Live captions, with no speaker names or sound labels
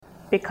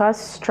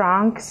Because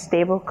strong,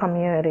 stable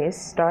communities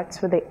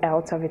starts with the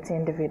health of its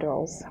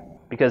individuals.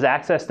 Because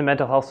access to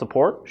mental health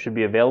support should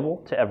be available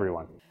to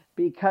everyone.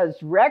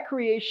 Because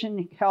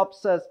recreation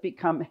helps us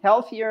become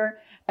healthier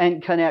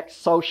and connect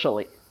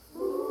socially.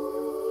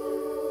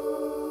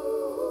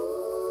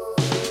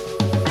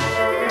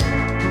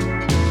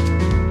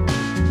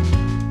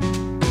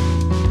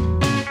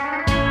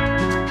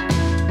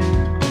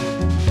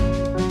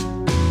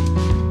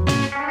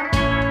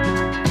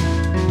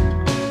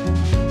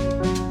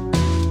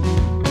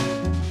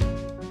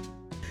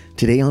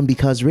 Today on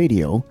Because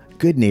Radio,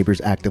 Good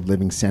Neighbors Active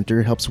Living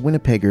Center helps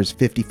Winnipeggers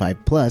 55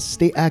 plus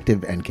stay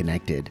active and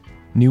connected.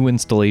 New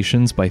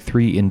installations by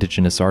 3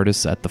 Indigenous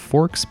artists at the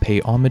Forks pay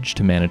homage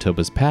to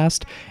Manitoba's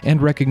past and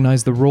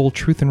recognize the role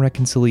Truth and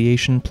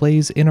Reconciliation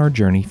plays in our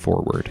journey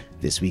forward.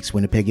 This week's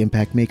Winnipeg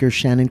Impact Maker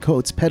Shannon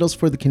Coates pedals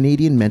for the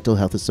Canadian Mental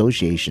Health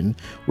Association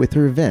with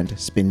her event,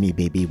 Spin Me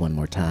Baby One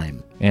More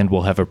Time. And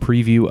we'll have a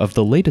preview of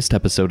the latest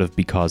episode of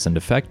Because and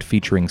Effect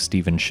featuring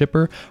Stephen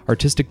Schipper,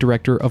 Artistic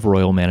Director of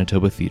Royal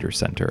Manitoba Theatre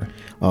Centre.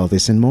 All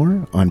this and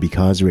more on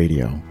Because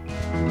Radio.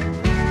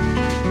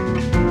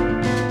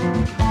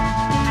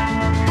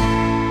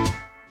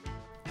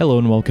 Hello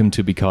and welcome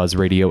to Because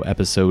Radio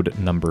episode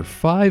number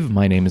 5.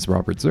 My name is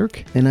Robert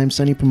Zirk. And I'm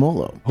Sonny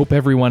Pomolo. Hope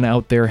everyone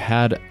out there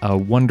had a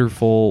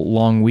wonderful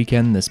long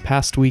weekend this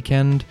past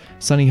weekend.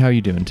 Sonny, how are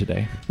you doing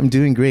today? I'm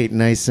doing great.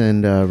 Nice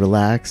and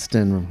relaxed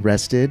and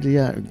rested.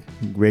 Yeah,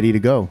 ready to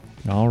go.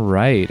 All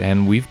right,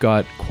 and we've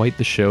got quite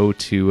the show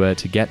to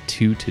get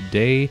to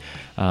today.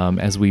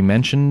 As we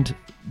mentioned,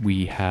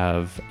 we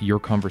have your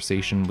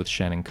conversation with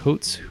Shannon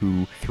Coates,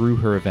 who, through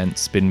her event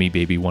Spin Me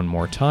Baby One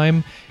More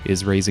Time,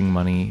 is raising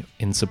money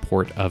in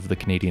support of the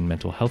Canadian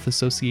Mental Health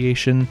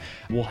Association.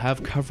 We'll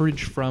have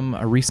coverage from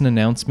a recent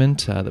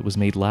announcement that was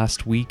made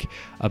last week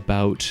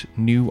about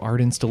new art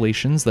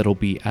installations that'll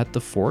be at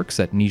the Forks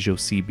at Nijo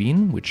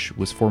Seabeen, which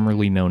was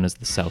formerly known as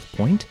the South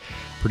Point.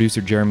 Producer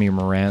Jeremy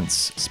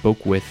Morantz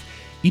spoke with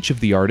each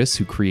of the artists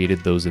who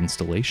created those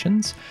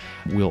installations.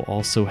 We'll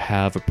also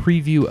have a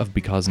preview of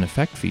Because and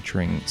Effect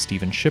featuring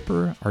Stephen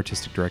Schipper,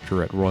 Artistic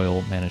Director at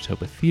Royal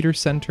Manitoba Theatre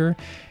Centre.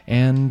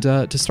 And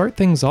to start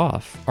things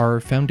off,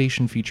 our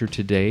foundation feature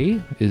today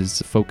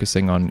is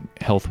focusing on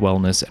health,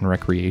 wellness, and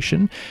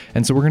recreation.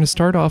 And so we're going to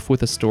start off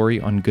with a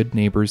story on Good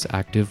Neighbors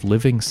Active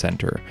Living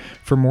Centre.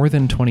 For more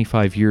than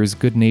 25 years,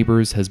 Good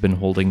Neighbors has been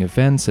holding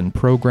events and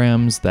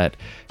programs that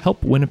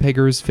help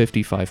Winnipeggers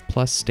 55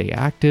 plus stay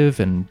active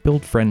and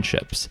build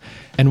friendships.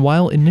 And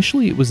while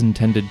initially it was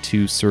intended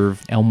to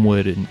serve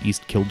Elmwood and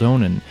East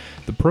Kildonan,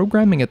 the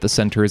programming at the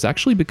center has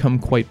actually become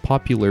quite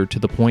popular to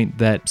the point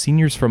that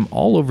seniors from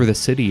all over the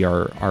city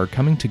are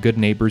coming to Good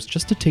Neighbors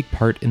just to take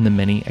part in the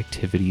many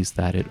activities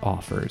that it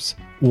offers.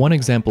 One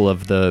example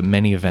of the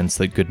many events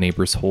that Good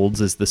Neighbors holds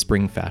is the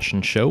Spring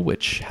Fashion Show,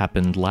 which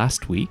happened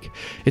last week.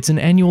 It's an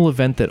annual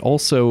event that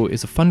also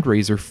is a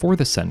fundraiser for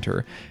the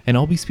center, and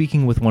I'll be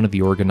speaking with one of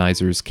the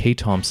organizers, Kay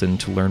Thompson,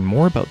 to learn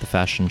more about the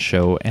fashion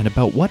show and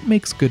about what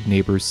makes Good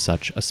Neighbors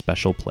such a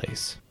special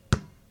place.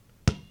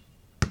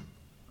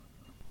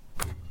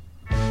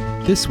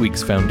 This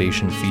week's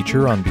Foundation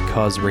feature on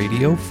Because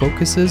Radio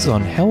focuses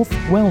on health,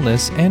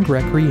 wellness, and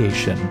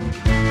recreation.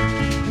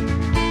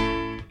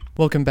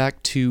 Welcome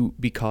back to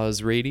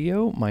Because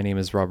Radio. My name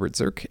is Robert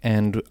Zirk,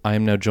 and I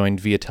am now joined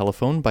via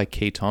telephone by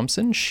Kay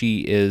Thompson. She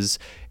is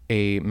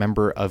a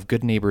member of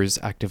Good Neighbors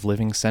Active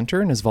Living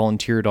Center and has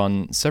volunteered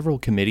on several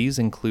committees,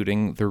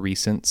 including the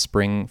recent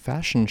Spring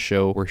Fashion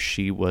Show, where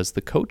she was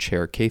the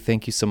co-chair. Kay,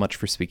 thank you so much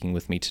for speaking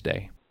with me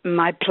today.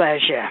 My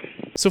pleasure.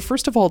 So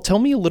first of all, tell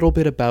me a little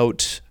bit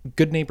about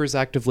Good Neighbors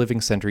Active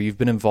Living Center. You've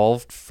been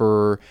involved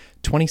for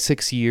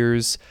 26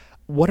 years.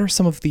 What are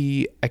some of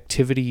the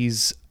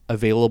activities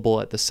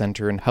available at the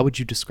center, and how would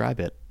you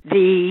describe it?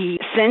 The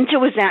center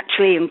was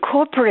actually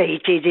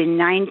incorporated in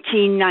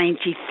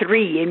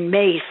 1993 in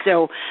May,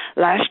 so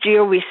last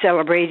year we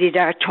celebrated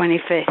our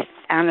 25th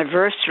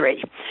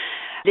anniversary.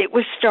 It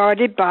was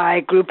started by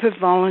a group of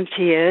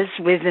volunteers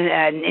with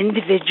an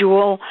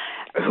individual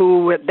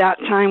who at that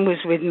time was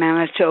with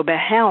Manitoba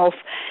Health,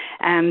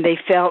 and they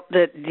felt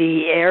that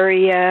the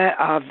area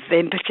of,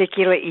 in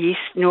particular, East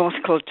North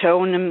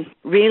Kildonan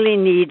really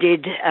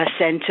needed a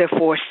center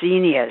for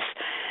seniors.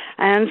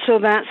 And so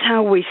that's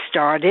how we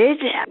started.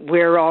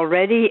 We're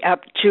already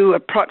up to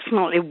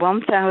approximately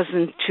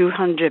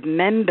 1,200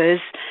 members,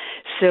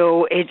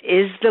 so it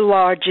is the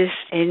largest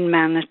in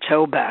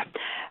Manitoba.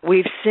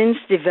 We've since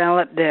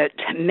developed that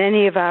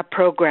many of our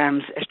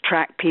programs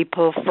attract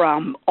people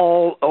from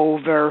all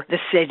over the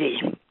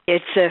city.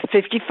 It's a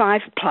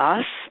 55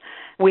 plus.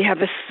 We have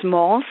a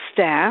small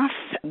staff.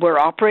 We're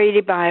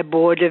operated by a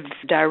board of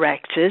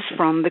directors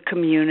from the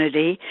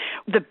community.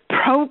 The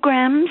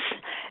programs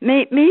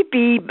may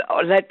be,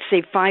 let's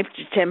say, 5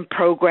 to 10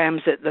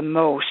 programs at the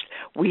most.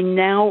 We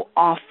now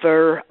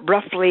offer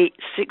roughly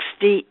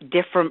 60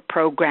 different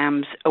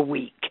programs a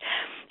week.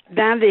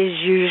 That is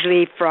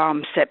usually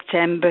from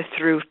September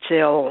through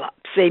till,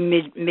 say,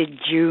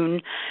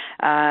 mid-June,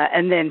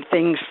 and then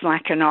things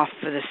slacken off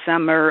for the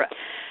summer.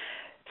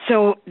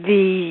 So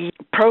the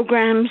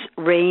programs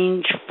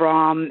range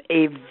from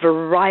a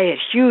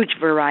huge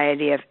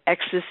variety of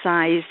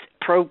exercise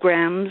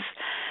programs.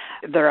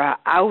 There are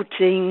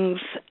outings,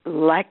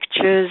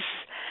 lectures,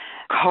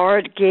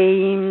 card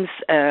games,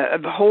 a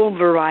whole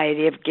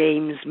variety of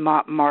games,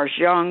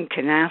 mahjong,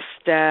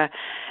 canasta,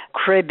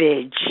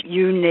 cribbage,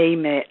 you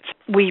name it.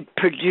 We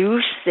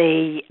produce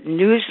a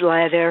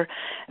newsletter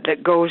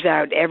that goes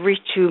out every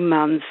 2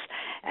 months,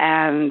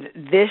 and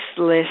this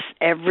lists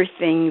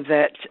everything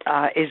that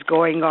is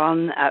going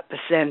on at the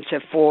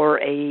center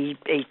for a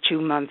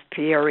 2-month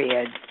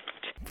period.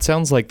 It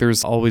sounds like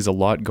there's always a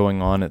lot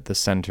going on at the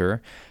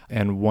center,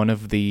 and one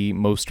of the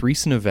most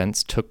recent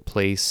events took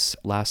place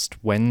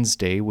last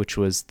Wednesday, which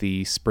was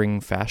the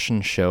Spring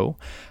Fashion Show.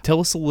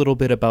 Tell us a little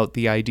bit about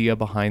the idea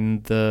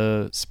behind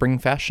the Spring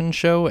Fashion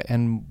Show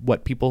and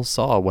what people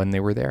saw when they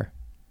were there.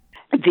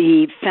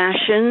 The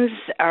fashions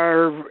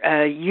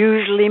are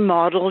usually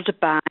modeled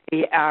by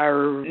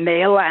our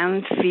male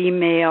and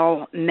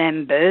female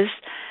members.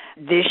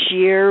 This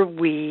year,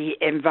 we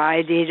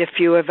invited a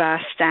few of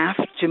our staff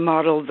to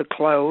model the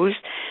clothes.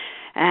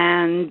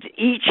 And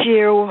each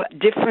year,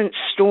 different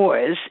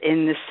stores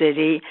in the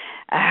city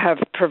have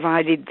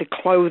provided the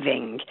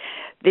clothing.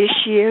 This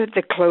year,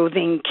 the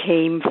clothing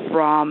came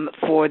from,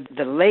 for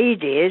the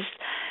ladies,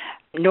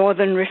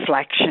 Northern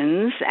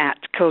Reflections at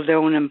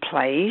Kildonan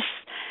Place.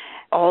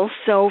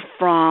 Also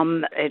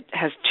from, it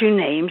has 2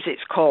 names,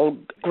 it's called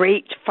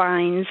Great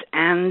Finds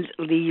and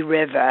Lee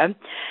River,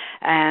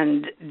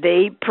 and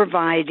they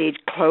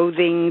provided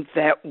clothing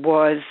that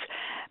was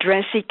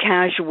dressy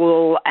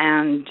casual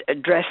and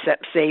dress up,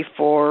 say,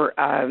 for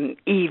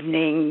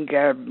evening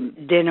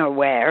dinner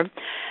wear.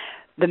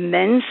 The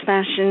men's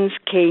fashions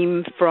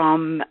came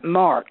from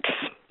Marks,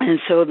 and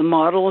so the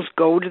models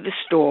go to the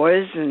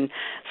stores and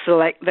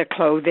select the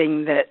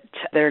clothing that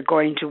they're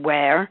going to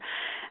wear,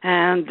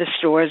 and the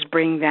stores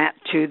bring that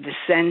to the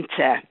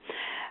center.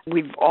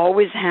 We've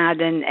always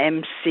had an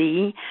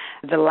MC.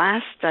 The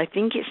last, I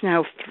think it's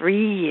now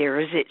 3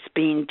 years, it's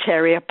been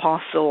Terry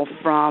Apostle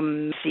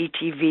from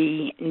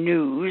CTV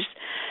News.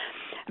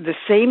 The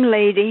same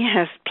lady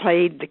has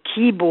played the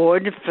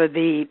keyboard for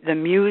the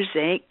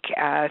music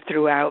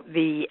throughout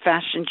the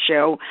fashion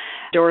show,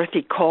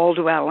 Dorothy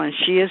Caldwell, and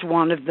she is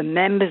one of the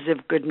members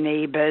of Good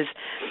Neighbors.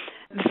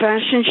 The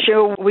fashion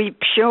show, we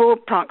show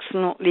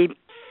approximately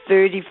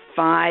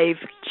 35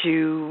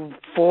 to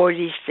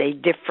 40, say,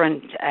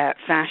 different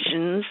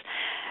fashions.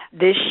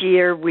 This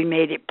year, we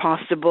made it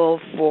possible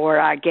for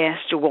our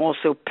guests to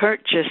also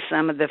purchase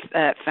some of the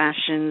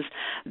fashions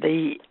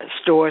the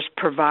stores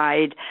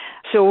provide.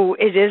 So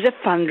it is a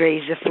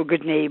fundraiser for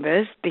Good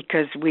Neighbors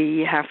because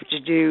we have to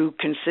do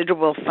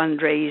considerable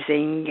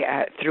fundraising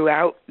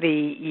throughout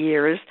the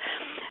years.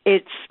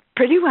 It's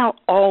pretty well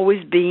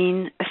always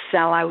been a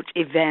sellout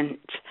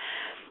event.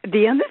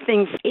 The other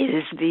thing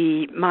is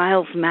the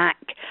Miles Mack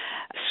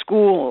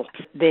School.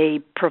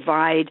 They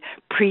provide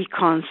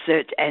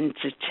pre-concert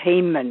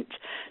entertainment.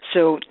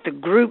 So the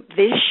group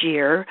this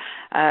year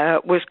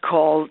was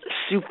called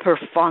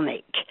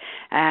Superphonic,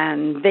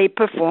 and they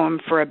perform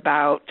for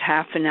about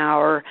half an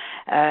hour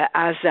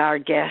as our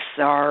guests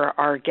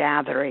are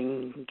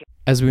gathering.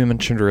 As we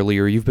mentioned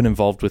earlier, you've been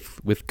involved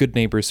with Good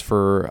Neighbors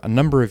for a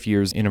number of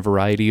years in a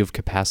variety of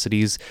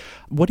capacities.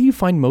 What do you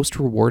find most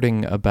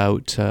rewarding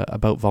about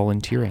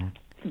volunteering?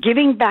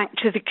 Giving back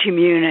to the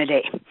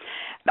community.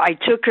 I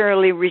took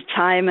early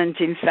retirement,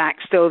 in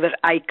fact, so that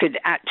I could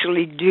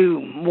actually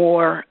do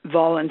more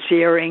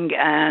volunteering,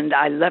 and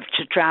I love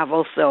to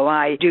travel, so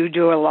I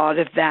do a lot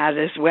of that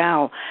as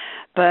well.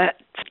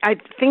 But I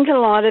think a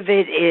lot of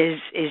it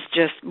is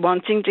just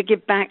wanting to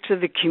give back to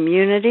the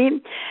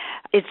community.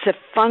 It's a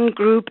fun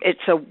group.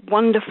 It's a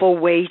wonderful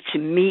way to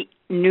meet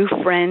new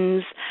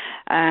friends,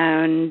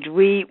 and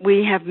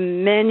we have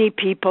many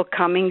people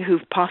coming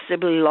who've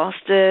possibly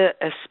lost a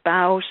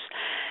spouse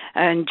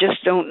and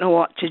just don't know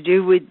what to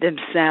do with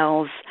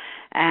themselves.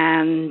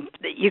 And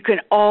you can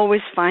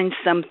always find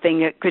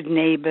something at Good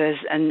Neighbors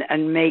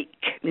and make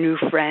new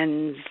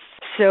friends.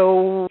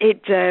 So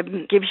it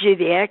gives you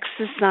the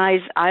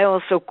exercise. I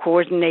also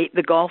coordinate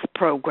the golf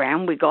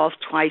program. We golf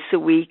twice a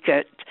week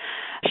at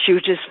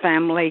Shooter's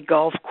Family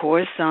Golf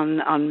Course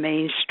on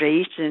Main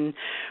Street, and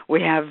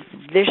we have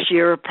this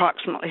year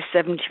approximately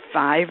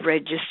 75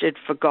 registered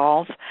for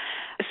golf.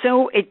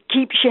 So it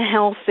keeps you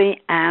healthy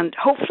and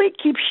hopefully it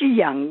keeps you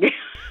young.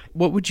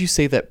 What would you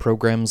say that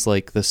programs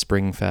like the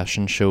Spring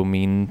Fashion Show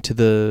mean to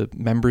the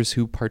members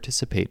who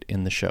participate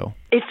in the show?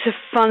 It's a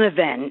fun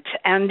event,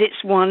 and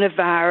it's one of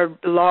our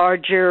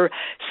larger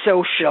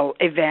social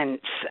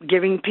events,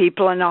 giving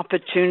people an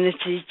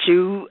opportunity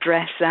to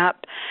dress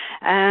up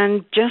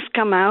and just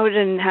come out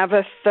and have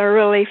a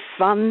thoroughly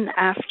fun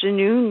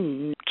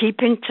afternoon.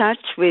 Keep in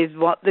touch with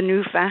what the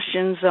new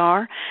fashions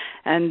are,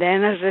 and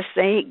then, as I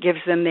say, it gives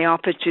them the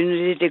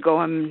opportunity to go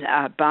and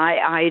buy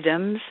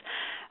items.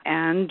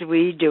 And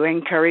we do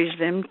encourage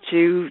them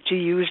to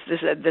use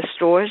the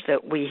stores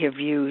that we have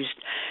used,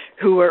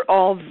 who are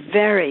all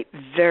very,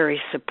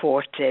 very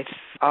supportive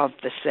of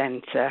the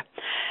center.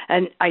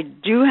 And I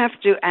do have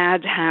to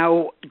add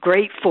how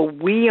grateful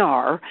we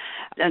are,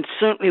 and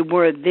certainly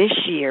were this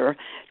year,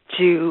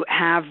 to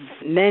have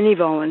many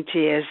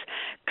volunteers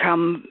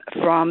come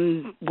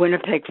from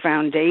Winnipeg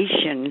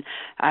Foundation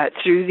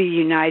through the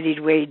United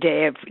Way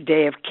Day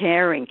of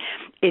Caring.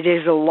 It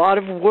is a lot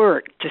of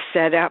work to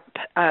set up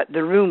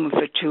the room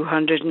for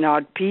 200 and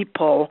odd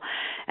people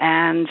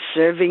and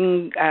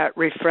serving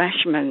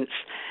refreshments.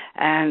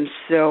 And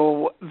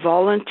so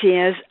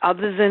volunteers,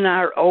 other than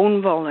our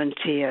own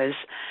volunteers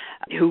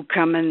who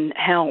come and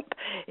help,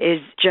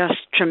 is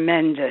just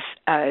tremendous.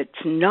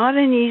 It's not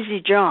an easy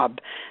job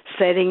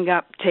setting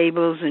up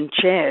tables and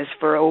chairs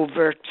for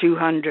over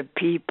 200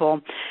 people.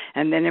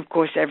 And then, of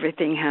course,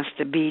 everything has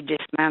to be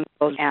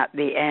dismantled at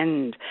the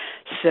end.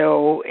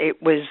 So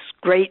it was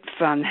great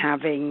fun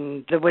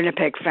having the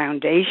Winnipeg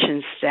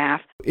Foundation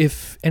staff.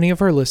 If any of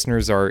our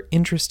listeners are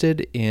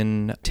interested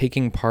in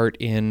taking part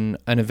in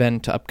an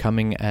event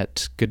upcoming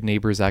at Good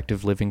Neighbors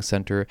Active Living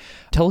Center,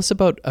 tell us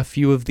about a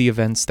few of the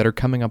events that are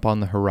coming up on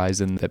the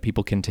horizon that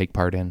people can take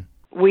part in.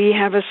 We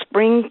have a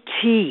spring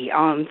tea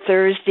on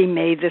Thursday,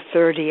 May the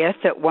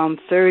 30th at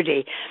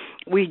 1:30.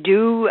 We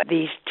do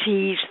these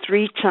teas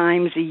 3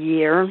 times a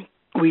year.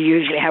 We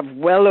usually have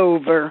well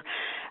over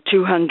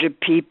 200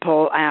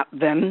 people at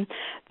them.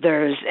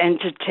 There's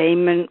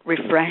entertainment,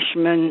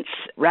 refreshments,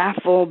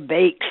 raffle,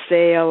 bake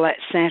sale,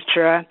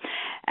 etc.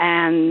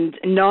 And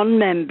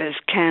non-members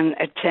can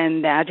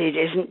attend that. It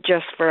isn't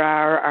just for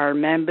our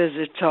members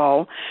at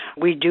all.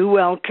 We do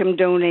welcome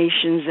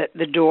donations at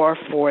the door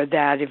for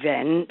that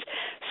event.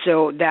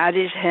 So that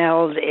is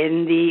held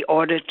in the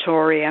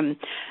auditorium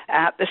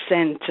at the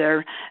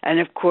center. And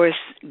of course,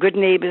 Good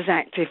Neighbors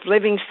Active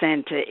Living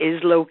Center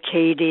is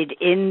located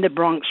in the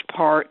Bronx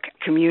Park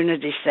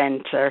Community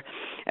Center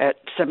at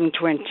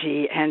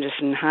 720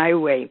 Henderson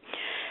Highway.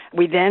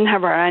 We then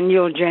have our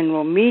annual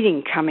general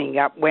meeting coming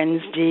up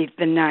Wednesday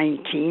the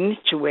 19th,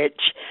 to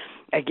which,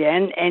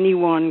 again,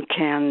 anyone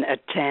can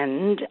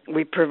attend.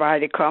 We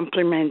provide a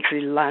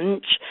complimentary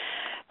lunch.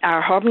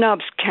 Our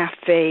Hobnobs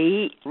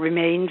Cafe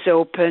remains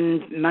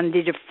open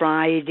Monday to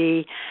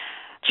Friday,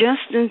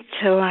 just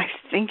until I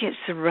think it's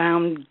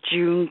around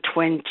June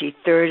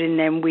 23rd, and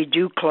then we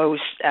do close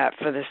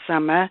for the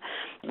summer.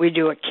 We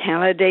do a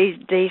Canada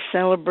Day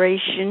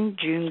celebration,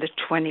 June the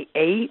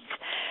 28th.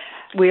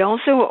 We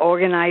also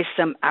organize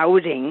some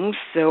outings,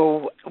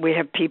 so we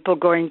have people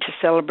going to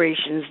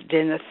Celebrations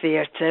Dinner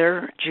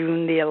Theatre,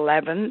 June the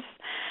 11th.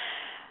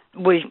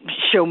 We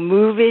show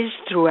movies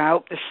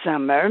throughout the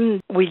summer.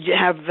 We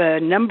have a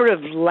number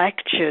of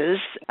lectures.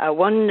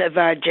 One of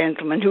our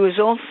gentlemen, who is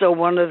also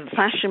one of the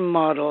fashion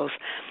models,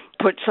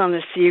 puts on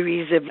a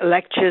series of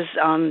lectures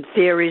on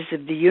theories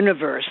of the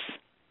universe.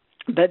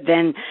 But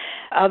then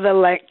other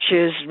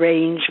lectures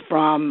range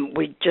from,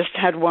 we just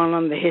had one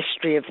on the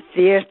history of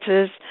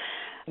theaters,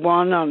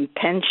 one on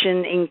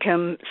pension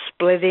income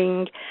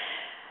splitting,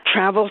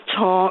 travel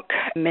talk,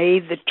 May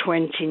the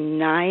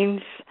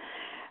 29th.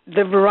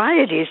 The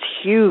variety is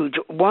huge.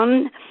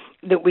 One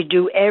that we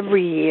do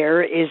every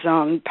year is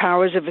on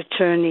powers of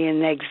attorney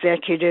and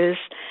executors,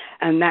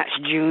 and that's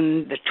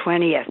June the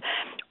 20th.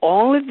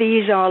 All of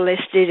these are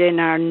listed in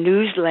our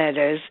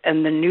newsletters,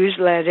 and the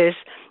newsletters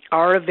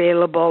are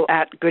available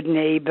at Good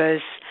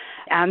Neighbors,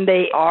 and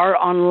they are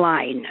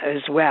online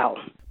as well.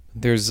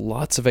 There's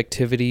lots of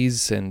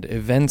activities and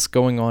events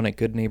going on at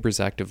Good Neighbors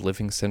Active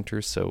Living Center,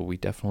 so we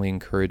definitely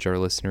encourage our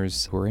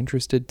listeners who are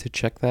interested to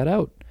check that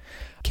out.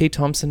 Kay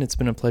Thompson, it's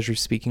been a pleasure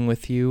speaking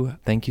with you.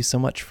 Thank you so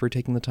much for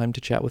taking the time to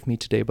chat with me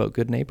today about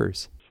Good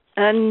Neighbors.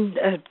 And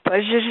a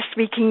pleasure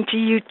speaking to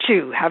you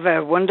too. Have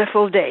a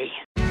wonderful day.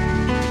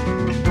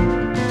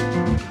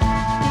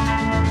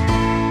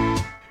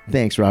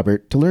 Thanks,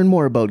 Robert. To learn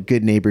more about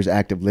Good Neighbors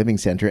Active Living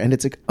Center and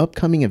its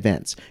upcoming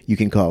events, you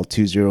can call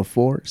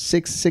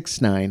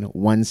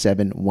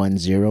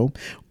 204-669-1710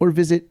 or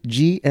visit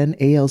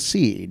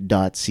gnalc.ca.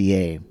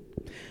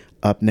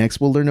 Up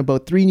next, we'll learn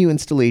about 3 new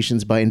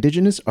installations by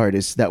Indigenous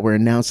artists that were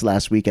announced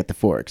last week at the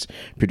Forks.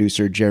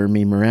 Producer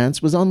Jeremy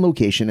Morantz was on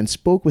location and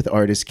spoke with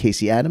artists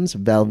Casey Adams,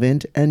 Val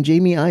Vint, and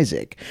Jamie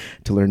Isaac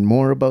to learn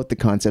more about the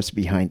concepts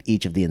behind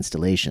each of the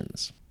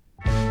installations.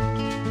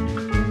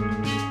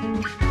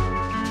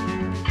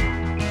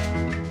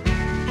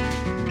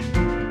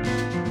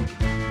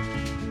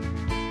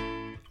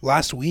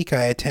 Last week,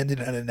 I attended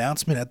an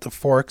announcement at the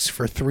Forks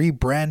for 3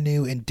 brand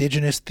new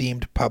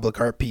Indigenous-themed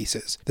public art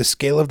pieces. The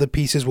scale of the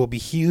pieces will be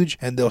huge,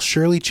 and they'll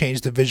surely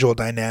change the visual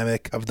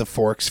dynamic of the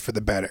Forks for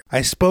the better.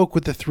 I spoke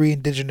with the 3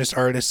 Indigenous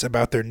artists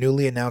about their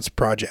newly announced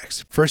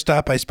projects. First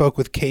up, I spoke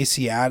with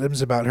Casey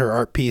Adams about her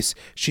art piece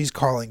she's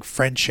calling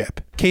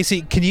Friendship.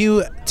 Casey, can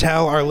you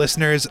tell our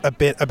listeners a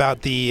bit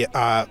about the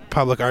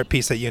public art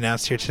piece that you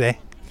announced here today?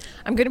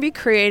 I'm going to be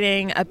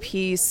creating a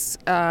piece.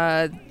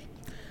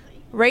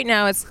 Right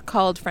now it's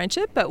called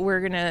Friendship, but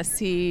we're going to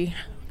see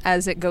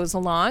as it goes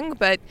along,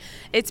 but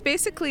it's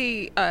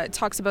basically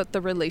talks about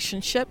the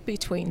relationship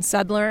between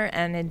settler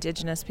and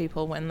Indigenous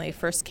people when they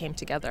first came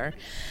together.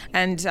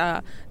 And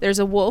there's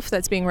a wolf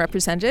that's being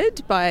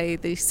represented by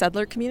the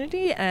settler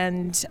community,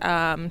 and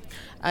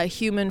a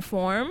human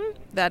form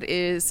that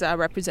is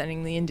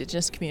representing the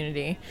Indigenous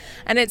community.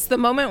 And it's the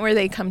moment where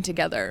they come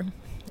together.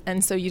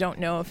 And so you don't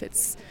know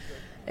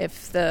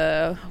if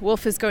the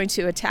wolf is going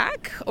to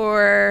attack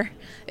or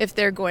if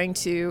they're going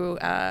to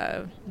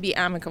be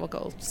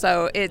amicable.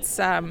 So it's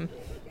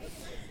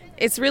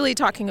really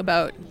talking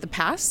about the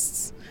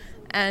pasts,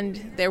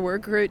 and there were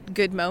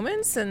good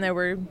moments and there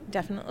were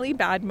definitely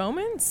bad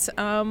moments,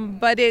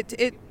 but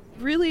it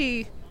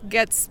really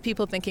gets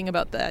people thinking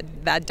about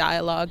that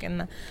dialogue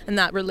and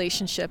that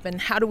relationship and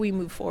how do we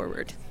move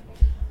forward.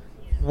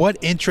 What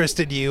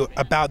interested you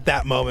about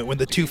that moment when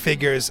the two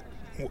figures,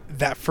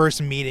 that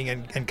first meeting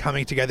and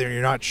coming together, and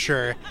you're not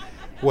sure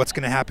what's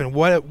going to happen?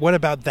 What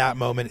about that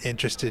moment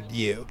interested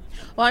you?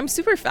 Well, I'm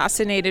super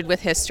fascinated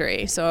with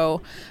history,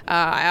 so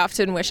I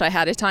often wish I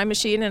had a time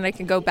machine and I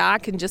could go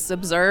back and just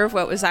observe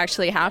what was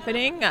actually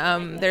happening.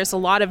 There's a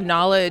lot of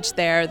knowledge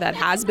there that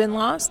has been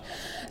lost.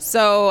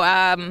 So,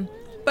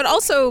 but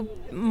also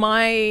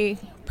my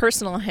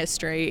personal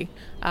history.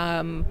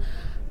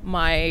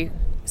 My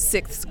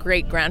sixth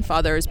great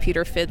grandfather is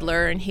Peter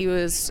Fiddler, and he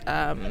was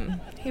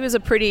a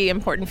pretty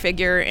important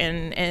figure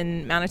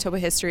in Manitoba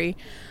history.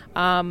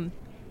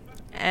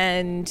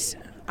 And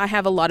I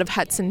have a lot of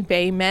Hudson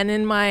Bay men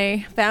in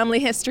my family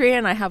history,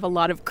 and I have a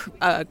lot of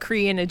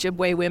Cree and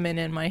Ojibwe women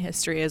in my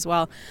history as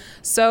well.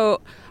 So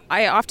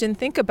I often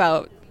think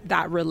about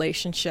that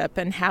relationship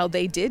and how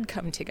they did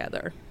come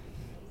together.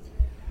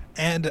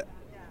 And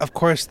of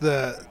course,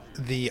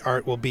 the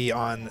art will be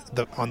on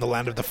the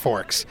land of the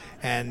Forks.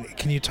 And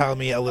can you tell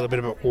me a little bit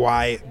about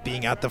why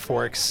being at the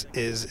Forks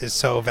is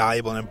so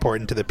valuable and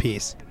important to the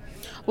piece?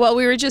 Well,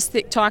 we were just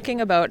talking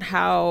about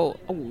how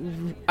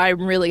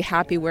I'm really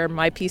happy where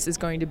my piece is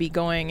going to be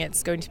going.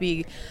 It's going to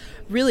be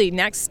really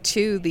next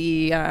to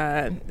the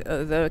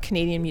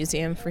Canadian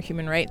Museum for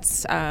Human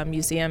Rights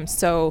museum.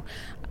 So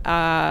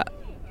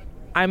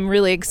I'm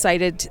really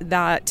excited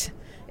that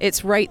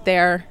it's right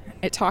there.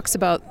 It talks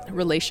about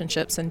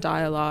relationships and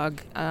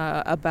dialogue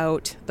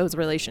about those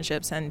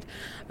relationships, and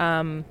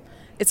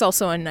it's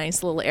also a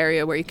nice little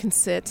area where you can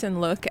sit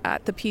and look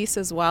at the piece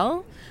as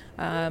well.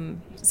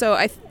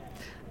 So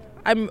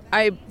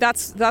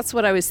that's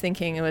what I was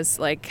thinking. It was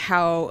like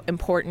how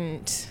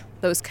important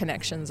those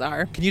connections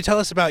are. Can you tell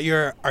us about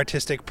your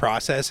artistic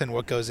process and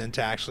what goes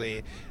into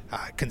actually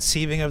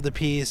conceiving of the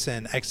piece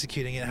and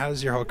executing it? How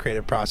does your whole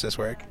creative process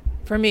work?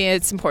 For me,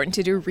 it's important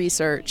to do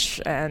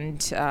research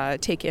and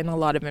take in a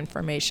lot of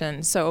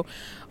information. So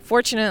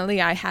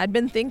fortunately, I had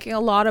been thinking a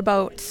lot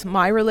about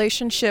my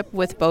relationship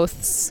with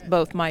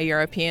both my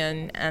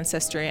European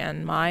ancestry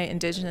and my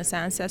Indigenous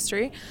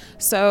ancestry.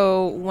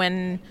 So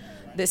when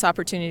this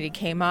opportunity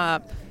came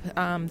up,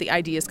 the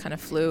ideas kind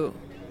of flew,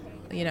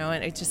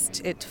 and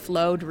it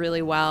flowed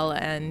really well,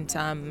 and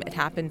it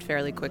happened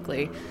fairly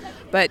quickly.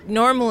 But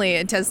normally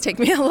it does take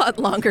me a lot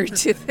longer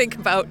to think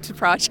about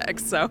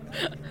projects, so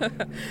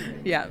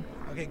yeah.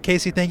 Okay,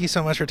 Casey, thank you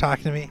so much for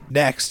talking to me.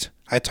 Next,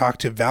 I talked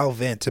to Val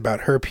Vint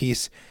about her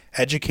piece,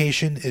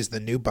 Education is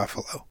the New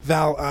Buffalo.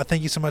 Val,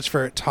 thank you so much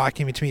for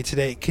talking to me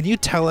today. Can you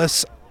tell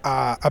us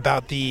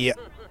about the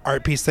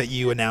art piece that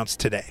you announced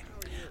today?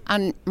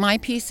 My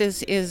piece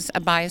is a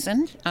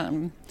bison.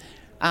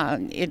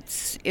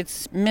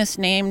 It's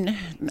misnamed.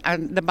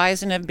 The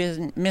bison have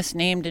been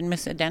misnamed and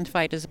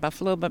misidentified as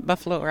buffalo, but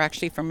buffalo are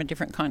actually from a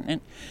different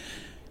continent.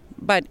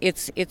 But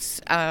it's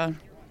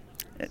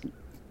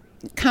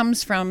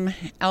comes from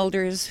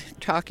elders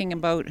talking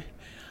about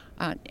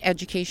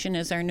education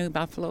as our new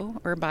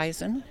buffalo or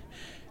bison,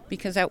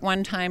 because at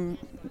one time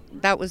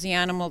that was the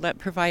animal that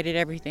provided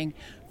everything: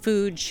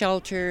 food,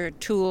 shelter,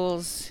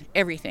 tools,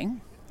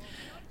 everything.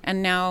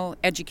 And now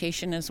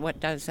education is what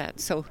does that.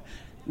 So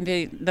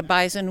the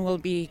bison will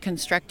be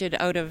constructed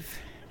out of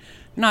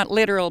not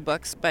literal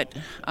books, but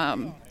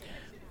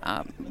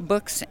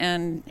books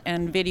and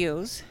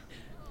videos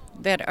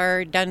that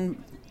are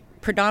done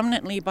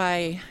predominantly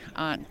by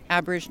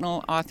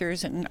Aboriginal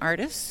authors and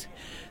artists.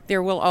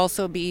 There will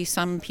also be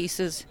some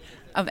pieces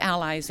of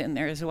allies in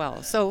there as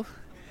well. So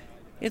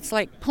it's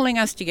like pulling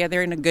us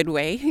together in a good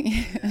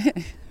way.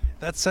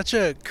 That's such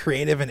a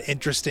creative and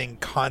interesting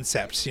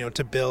concept,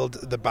 to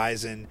build the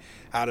bison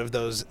out of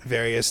those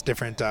various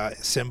different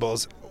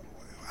symbols.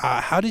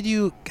 How did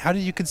you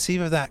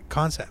conceive of that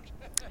concept?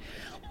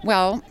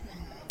 Well,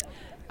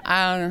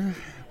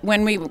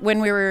 when we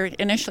were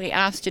initially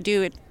asked to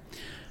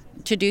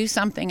do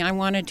something, I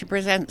wanted to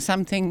present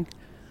something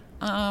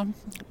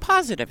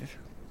positive.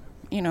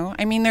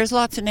 There's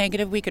lots of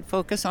negative we could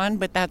focus on,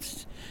 but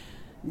that's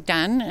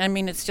done.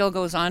 It still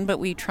goes on, but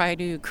we try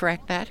to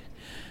correct that.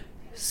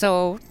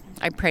 So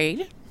I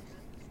prayed,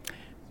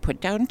 put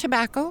down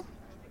tobacco,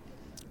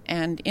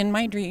 and in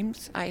my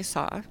dreams I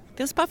saw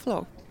this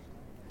buffalo.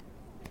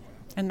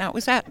 And that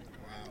was that.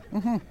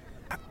 Mm-hmm.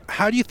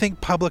 How do you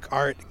think public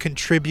art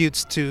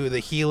contributes to the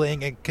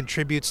healing and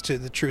contributes to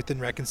the truth and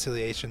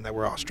reconciliation that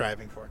we're all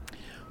striving for?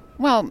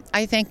 Well,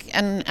 I think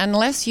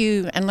unless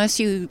you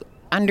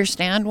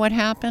understand what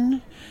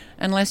happened,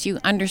 unless you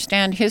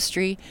understand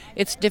history,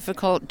 it's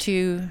difficult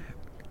to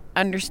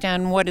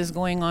understand what is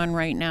going on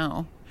right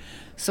now.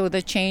 So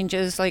the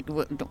changes, like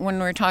when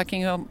we're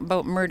talking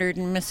about murdered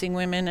and missing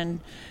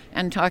women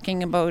and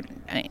talking about,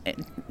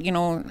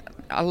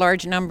 a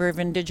large number of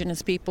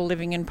Indigenous people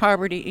living in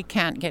poverty,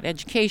 can't get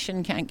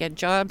education, can't get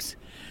jobs.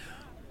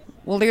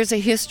 Well, there's a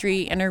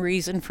history and a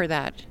reason for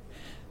that.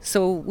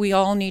 So we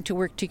all need to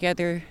work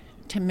together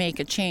to make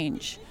a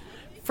change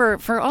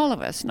for all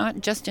of us, not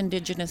just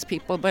Indigenous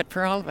people, but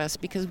for all of us,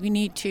 because we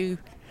need to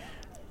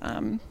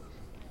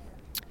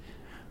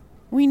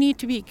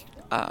be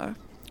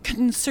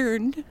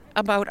concerned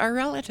about our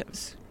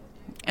relatives,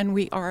 and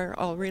we are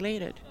all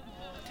related.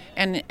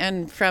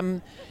 And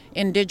from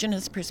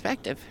Indigenous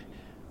perspective,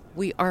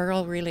 we are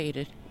all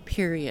related,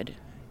 period.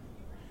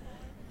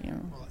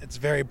 Well, it's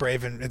very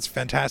brave, and it's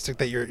fantastic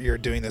that you're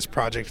doing this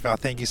project, Val.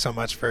 Thank you so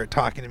much for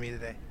talking to me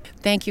today.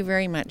 Thank you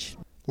very much.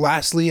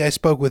 Lastly, I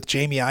spoke with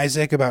Jamie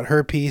Isaac about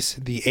her piece,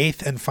 The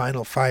Eighth and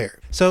Final Fire.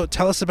 So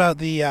tell us about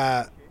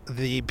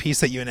the piece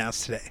that you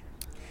announced today.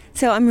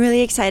 So I'm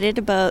really excited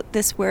about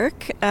this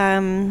work.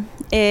 I'm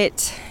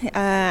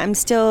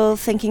still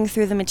thinking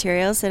through the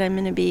materials that I'm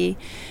going to be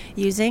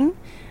using.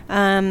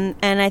 And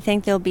I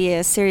think there'll be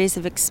a series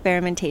of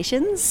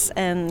experimentations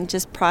and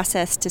just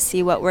process to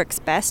see what works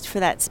best for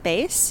that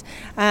space.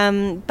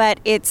 But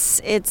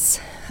it's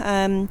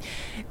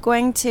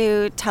going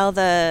to tell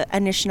the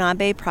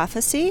Anishinaabe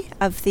prophecy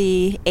of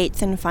the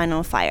eighth and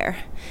final fire.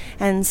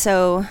 And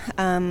so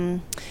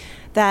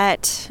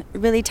that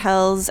really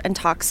tells and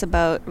talks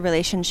about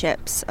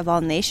relationships of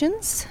all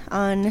nations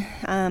on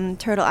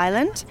Turtle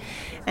Island.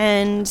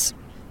 And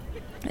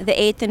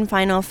the eighth and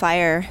final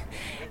fire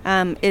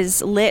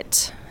is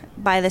lit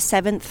by the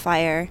seventh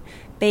fire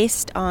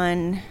based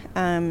on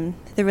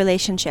the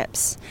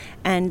relationships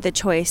and the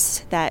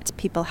choice that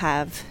people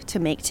have to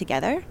make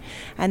together.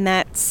 And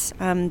that's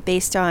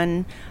based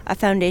on a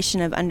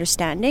foundation of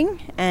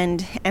understanding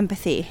and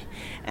empathy.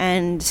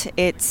 And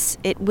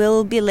it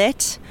will be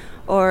lit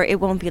or it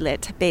won't be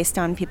lit based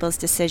on people's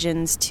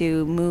decisions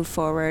to move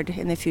forward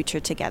in the future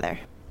together.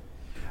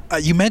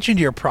 You mentioned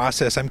your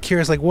process. I'm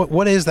curious,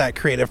 what is that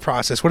creative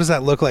process? What does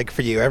that look like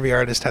for you? Every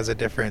artist has a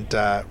different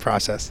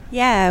process.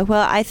 Yeah,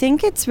 well, I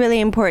think it's really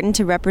important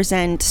to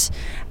represent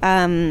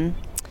the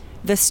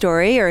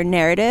story or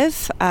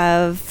narrative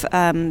of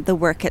the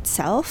work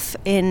itself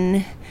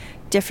in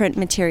different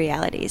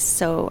materialities.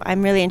 So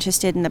I'm really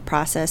interested in the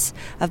process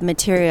of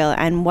material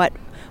and what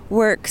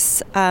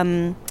works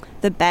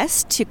the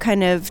best to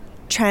kind of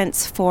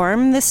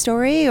transform the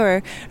story,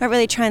 or not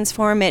really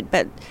transform it,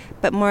 but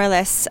more or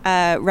less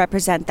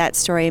represent that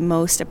story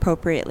most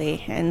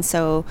appropriately. And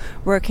so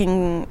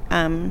working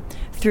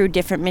through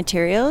different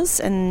materials,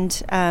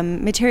 and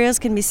materials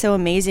can be so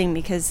amazing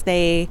because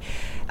they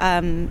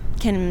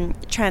can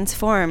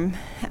transform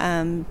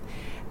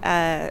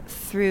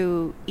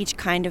through each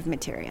kind of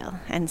material.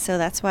 And so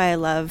that's why I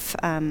love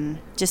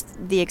just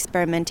the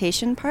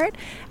experimentation part,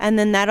 and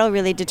then that'll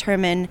really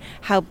determine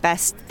how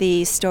best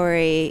the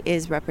story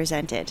is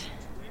represented.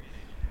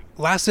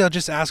 Lastly, I'll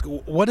just ask,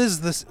 what does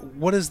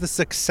the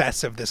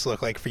success of this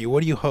look like for you?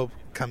 What do you hope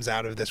comes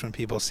out of this when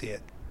people see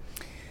it?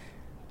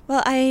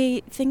 Well,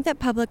 I think that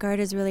public art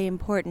is really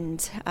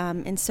important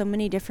in so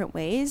many different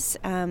ways.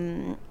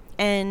 And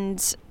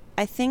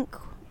I think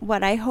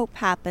what I hope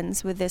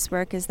happens with this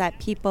work is that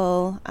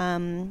people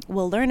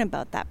will learn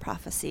about that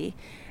prophecy,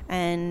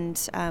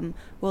 and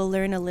will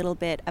learn a little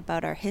bit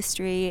about our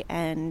history,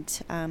 and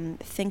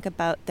think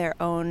about their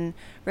own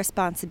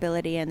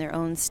responsibility and their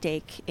own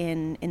stake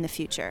in the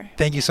future.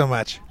 Thank you so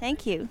much.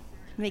 Thank you.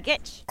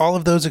 Miigwech. All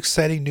of those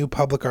exciting new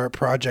public art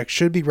projects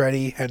should be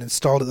ready and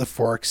installed at the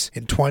Forks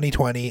in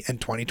 2020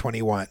 and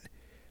 2021.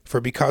 For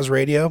Because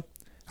Radio,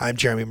 I'm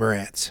Jeremy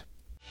Morantz.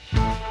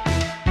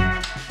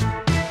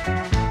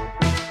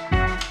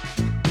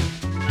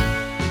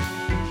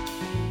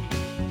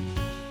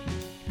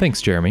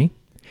 Thanks, Jeremy.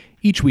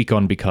 Each week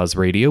on Because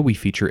Radio, we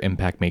feature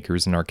impact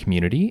makers in our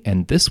community,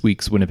 and this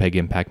week's Winnipeg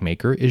impact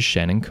maker is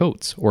Shannon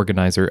Coates,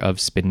 organizer of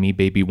Spin Me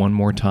Baby One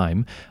More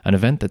Time, an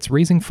event that's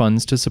raising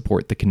funds to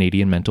support the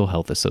Canadian Mental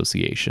Health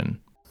Association.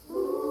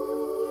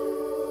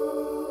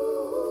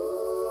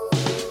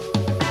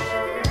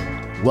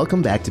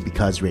 Welcome back to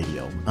Because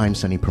Radio. I'm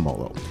Sonny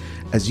Promolo.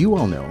 As you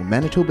all know,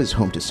 Manitoba is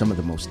home to some of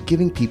the most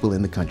giving people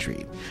in the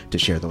country. To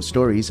share those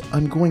stories,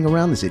 I'm going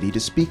around the city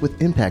to speak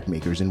with impact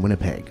makers in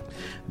Winnipeg.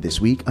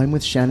 This week, I'm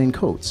with Shannon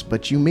Coates,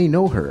 but you may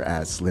know her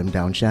as Slim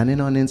Down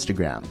Shannon on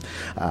Instagram.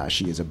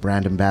 She is a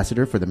brand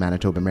ambassador for the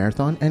Manitoba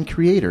Marathon and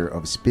creator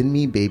of Spin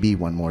Me Baby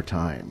One More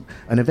Time,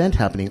 an event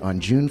happening on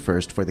June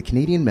 1st for the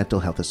Canadian Mental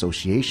Health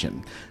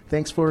Association.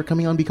 Thanks for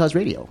coming on Because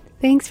Radio.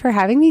 Thanks for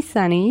having me,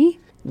 Sonny.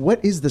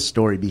 What is the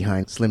story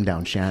behind Slim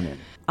Down Shannon?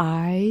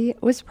 I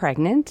was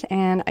pregnant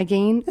and I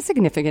gained a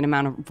significant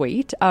amount of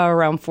weight,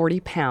 around 40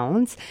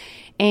 pounds.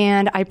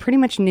 And I pretty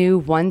much knew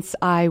once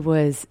I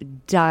was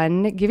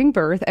done giving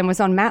birth and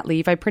was on mat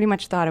leave, I pretty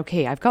much thought,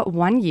 okay, I've got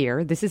 1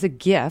 year. This is a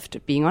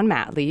gift, being on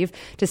mat leave,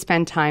 to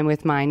spend time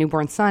with my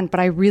newborn son. But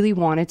I really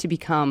wanted to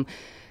become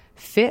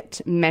fit,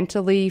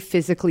 mentally,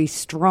 physically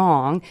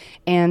strong.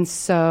 And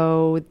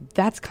so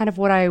that's kind of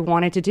what I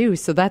wanted to do.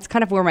 So that's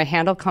kind of where my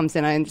handle comes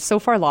in. I so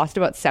far lost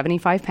about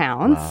 75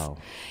 pounds. Wow.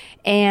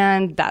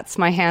 And that's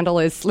my handle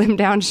is Slim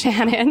Down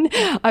Shannon.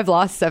 I've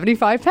lost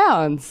 75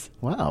 pounds.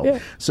 Wow. Yeah.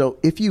 So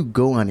if you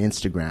go on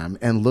Instagram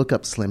and look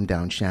up Slim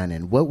Down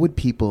Shannon, what would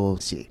people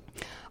see?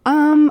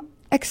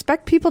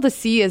 Expect people to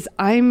see is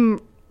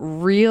I'm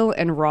real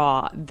and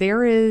raw.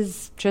 There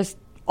is just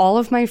all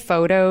of my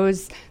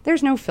photos,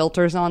 there's no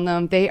filters on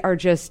them. They are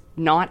just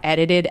not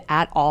edited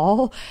at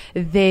all.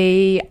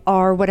 They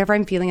are whatever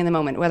I'm feeling in the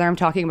moment, whether I'm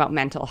talking about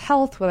mental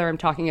health, whether I'm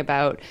talking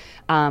about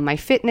my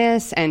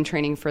fitness and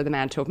training for the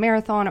Manitoba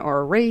Marathon or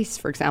a race.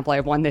 For example, I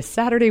have one this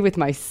Saturday with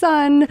my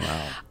son.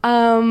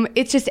 Wow.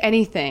 It's just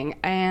anything.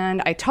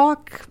 And I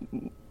talk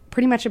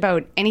pretty much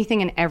about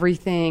anything and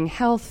everything: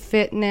 health,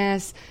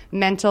 fitness,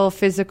 mental,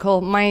 physical,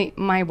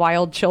 my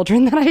wild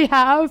children that I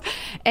have.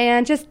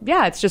 And just,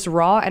 yeah, it's just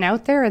raw and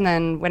out there. And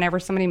then whenever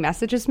somebody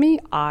messages me,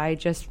 I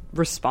just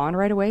respond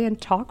right away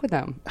and talk with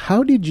them.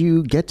 How did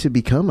you get to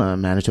become a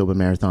Manitoba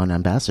Marathon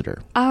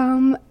ambassador?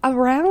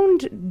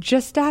 Around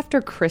just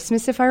after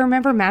Christmas, if I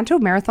remember,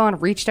 Manitoba Marathon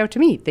reached out to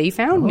me. They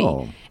found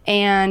me.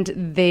 And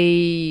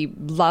they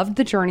loved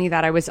the journey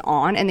that I was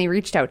on, and they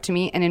reached out to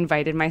me and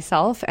invited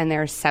myself and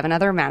there are 7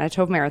 other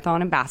Manitoba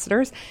Marathon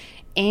ambassadors,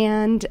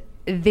 and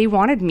they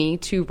wanted me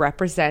to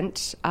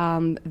represent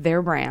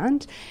their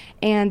brand.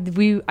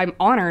 And I'm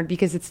honored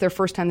because it's their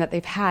first time that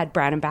they've had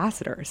brand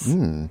ambassadors.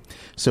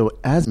 So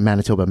as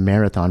Manitoba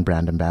Marathon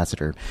brand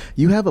ambassador,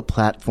 you have a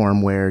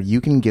platform where you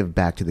can give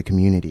back to the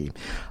community.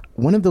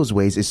 One of those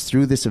ways is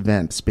through this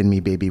event, Spin Me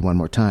Baby One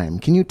More Time.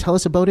 Can you tell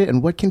us about it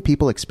and what can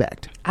people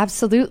expect?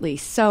 Absolutely.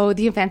 So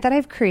the event that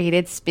I've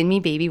created, Spin Me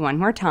Baby One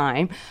More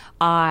Time,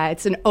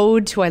 it's an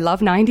ode to I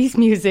love 90s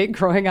music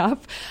growing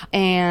up.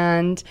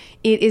 And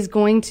it is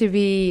going to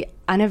be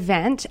an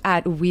event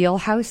at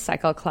Wheelhouse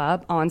Cycle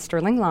Club on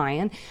Sterling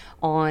Lion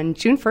on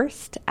June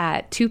 1st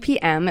at 2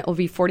 p.m. It will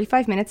be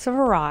 45 minutes of a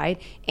ride.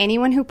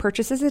 Anyone who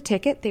purchases a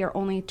ticket, they are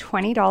only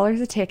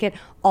 $20 a ticket.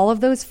 All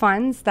of those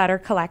funds that are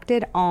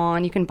collected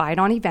you can buy it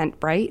on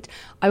Eventbrite.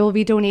 I will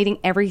be donating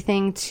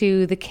everything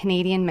to the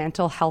Canadian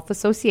Mental Health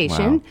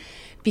Association. Wow.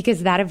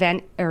 Because that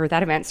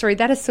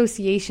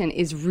association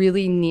is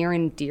really near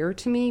and dear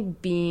to me,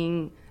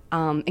 being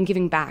and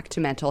giving back to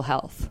mental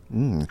health.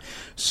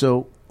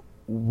 So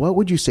what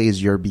would you say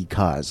is your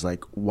because?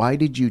 Like, why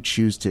did you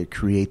choose to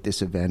create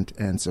this event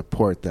and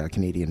support the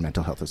Canadian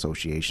Mental Health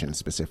Association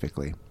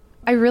specifically?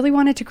 I really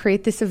wanted to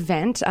create this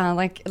event,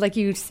 like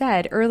you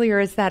said earlier,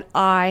 is that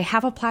I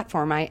have a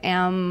platform. I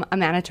am a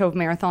Manitoba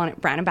Marathon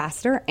brand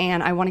ambassador,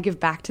 and I want to give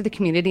back to the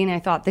community. And I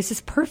thought, this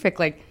is perfect.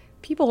 Like,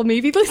 people will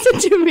maybe listen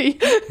to me.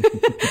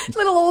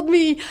 Little old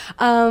me.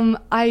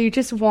 I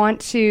just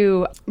want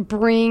to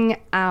bring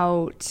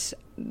out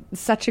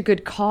such a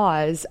good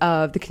cause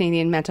of the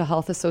Canadian Mental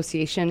Health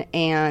Association,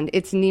 and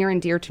it's near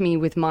and dear to me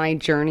with my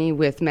journey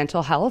with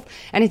mental health.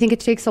 And I think it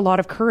takes a lot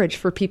of courage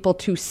for people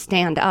to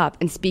stand up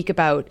and speak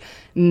about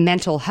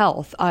mental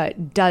health.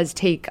 It does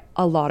take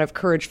a lot of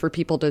courage for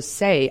people to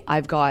say,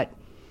 I've got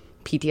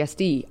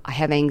PTSD, I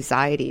have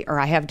anxiety, or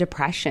I have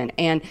depression.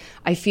 And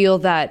I feel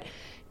that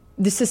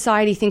the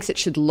society thinks it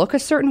should look a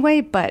certain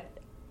way, but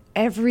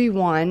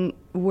everyone,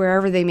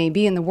 wherever they may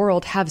be in the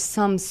world, have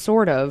some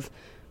sort of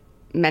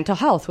mental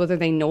health, whether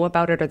they know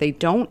about it or they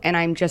don't. And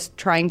I'm just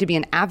trying to be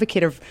an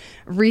advocate of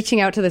reaching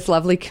out to this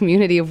lovely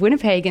community of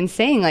Winnipeg and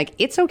saying, like,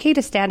 it's okay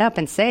to stand up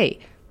and say,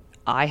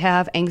 I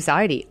have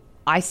anxiety.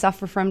 I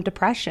suffer from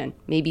depression.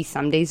 Maybe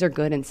some days are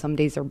good and some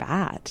days are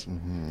bad.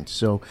 Mm-hmm.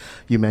 So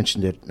you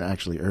mentioned it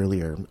actually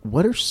earlier.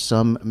 What are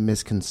some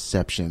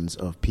misconceptions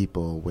of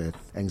people with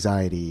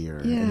anxiety or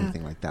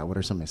anything like that? What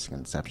are some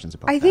misconceptions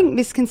about that? I think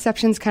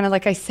misconceptions, kind of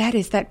like I said,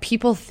 is that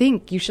people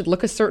think you should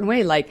look a certain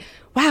way. Like,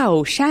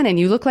 wow, Shannon,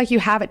 you look like you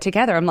have it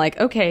together. I'm like,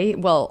 okay,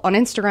 well, on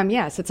Instagram,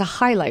 yes, it's a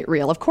highlight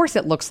reel. Of course,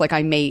 it looks like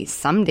I may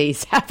some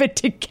days have it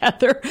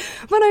together,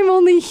 but I'm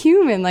only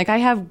human. Like, I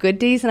have good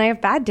days and I have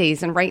bad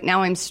days. And right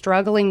now I'm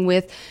struggling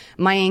with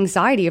my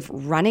anxiety of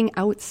running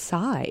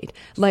outside.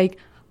 Like,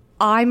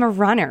 I'm a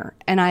runner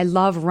and I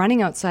love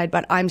running outside,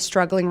 but I'm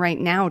struggling right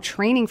now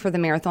training for the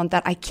marathon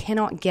that I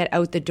cannot get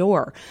out the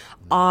door.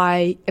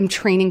 I am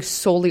training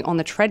solely on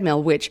the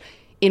treadmill, which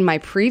in my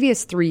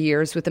previous 3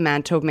 years with the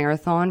Manitoba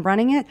Marathon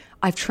running it,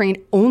 I've trained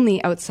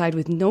only outside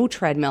with no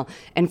treadmill.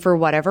 And for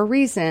whatever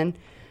reason,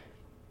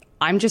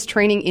 I'm just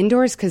training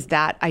indoors because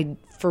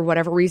for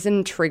whatever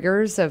reason,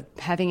 triggers of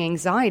having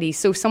anxiety.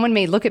 So someone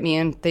may look at me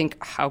and think,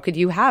 how could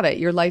you have it?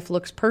 Your life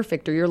looks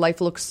perfect, or your life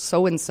looks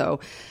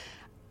so-and-so.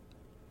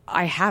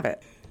 I have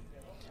it.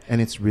 And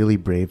it's really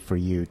brave for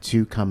you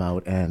to come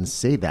out and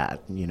say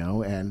that,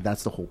 and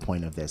that's the whole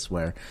point of this,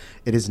 where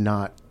it is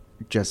not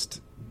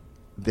just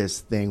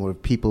this thing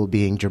with people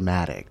being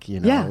dramatic. You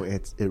know,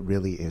 it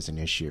really is an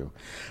issue.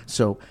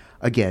 So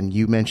again,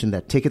 you mentioned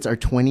that tickets are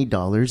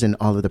 $20 and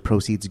all of the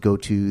proceeds go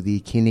to the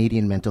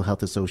Canadian Mental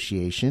Health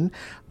Association.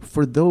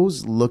 For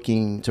those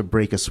looking to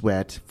break a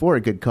sweat for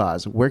a good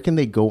cause, where can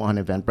they go on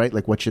Eventbrite?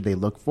 Like, what should they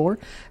look for?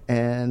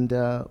 And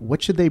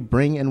what should they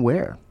bring and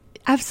wear?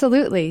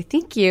 Absolutely.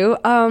 Thank you.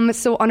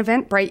 So on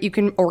Eventbrite, you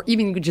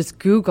can just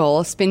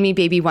Google Spin Me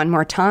Baby One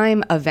More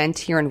Time event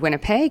here in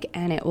Winnipeg,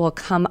 and it will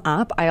come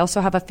up. I also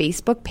have a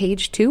Facebook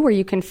page too where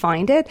you can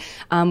find it,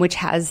 which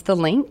has the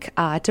link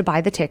to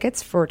buy the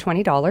tickets for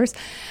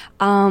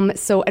 $20.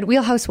 So at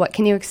Wheelhouse, what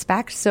can you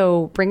expect?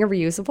 So bring a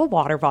reusable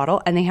water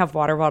bottle, and they have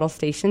water bottle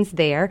stations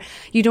there.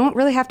 You don't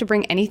really have to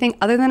bring anything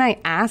other than I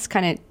ask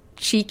kind of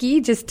cheeky,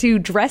 just to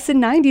dress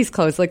in 90s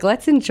clothes. Like,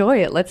 let's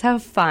enjoy it. Let's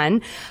have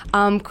fun.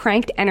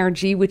 Cranked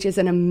Energy, which is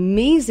an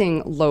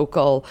amazing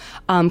local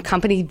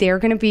company.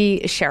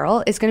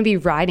 Cheryl is going to be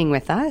riding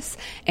with us,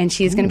 and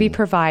she's going to be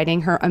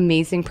providing her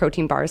amazing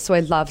protein bars. So I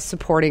love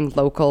supporting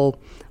local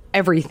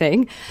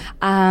everything.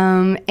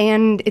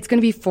 And it's going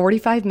to be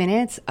 45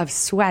 minutes of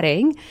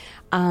sweating.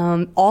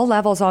 All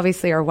levels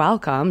obviously are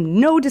welcome.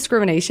 No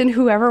discrimination.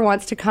 Whoever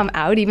wants to come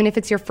out, even if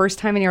it's your first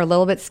time and you're a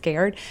little bit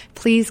scared,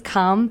 please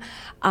come.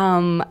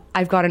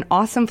 I've got an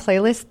awesome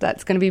playlist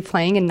that's going to be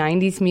playing in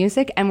 90s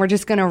music, and we're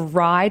just going to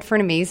ride for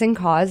an amazing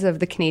cause of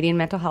the Canadian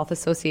Mental Health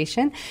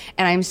Association.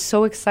 And I'm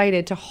so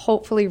excited to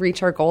hopefully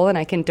reach our goal and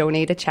I can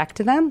donate a check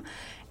to them.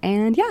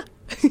 And yeah.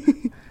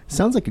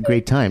 Sounds like a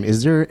great time.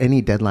 Is there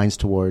any deadlines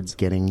towards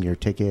getting your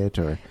ticket?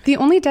 Or the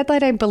only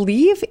deadline, I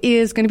believe,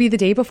 is going to be the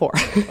day before.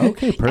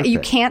 Okay, perfect. You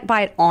can't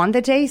buy it on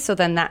the day, so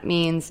then that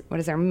means,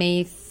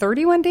 May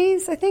 31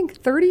 days, I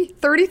think?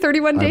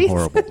 31 days? I'm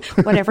horrible.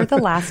 Whatever the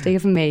last day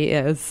of May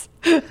is.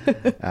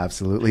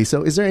 Absolutely.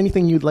 So is there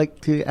anything you'd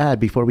like to add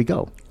before we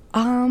go?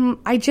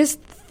 I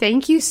just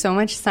thank you so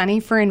much, Sunny,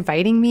 for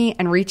inviting me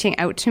and reaching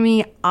out to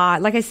me.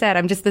 Like I said,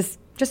 I'm just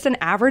an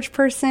average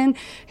person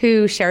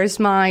who shares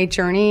my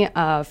journey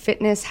of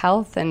fitness,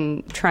 health,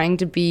 and trying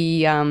to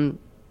be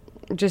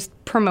just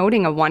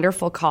promoting a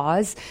wonderful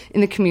cause in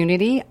the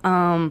community.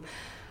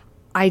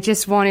 I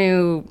just want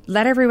to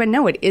let everyone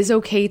know it is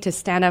okay to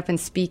stand up and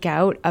speak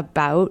out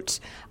about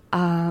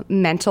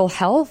mental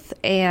health,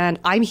 and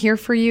I'm here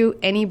for you.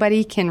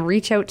 Anybody can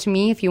reach out to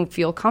me if you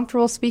feel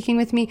comfortable speaking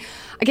with me.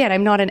 Again,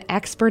 I'm not an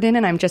expert in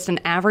it. I'm just an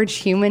average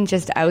human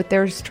just out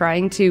there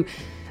trying to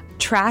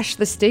trash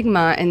the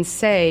stigma and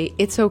say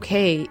it's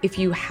okay if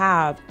you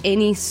have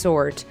any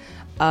sort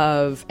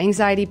of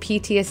anxiety,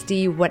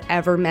 PTSD,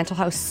 whatever, mental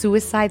health,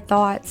 suicide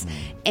thoughts,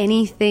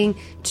 anything,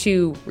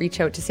 to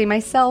reach out to, say,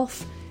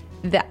 myself,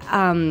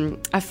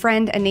 a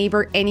friend, a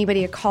neighbor,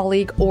 anybody, a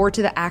colleague, or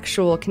to the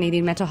actual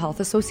Canadian Mental Health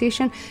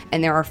Association.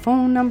 And there are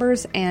phone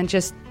numbers, and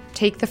just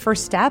take the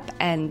first step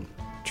and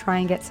try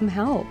and get some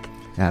help.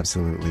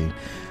 Absolutely.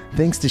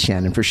 Thanks to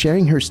Shannon for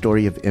sharing her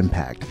story of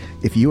impact.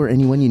 If you or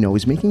anyone you know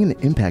is making an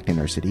impact in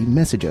our city,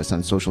 message us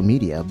on social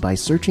media by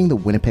searching the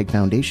Winnipeg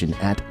Foundation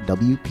at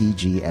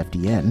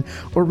WPGFDN,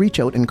 or reach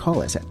out and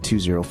call us at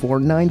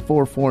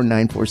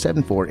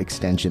 204-944-9474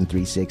 extension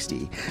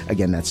 360.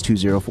 Again, that's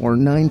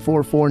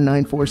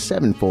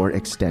 204-944-9474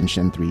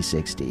 extension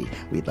 360.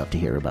 We'd love to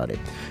hear about it.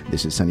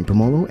 This is Sunny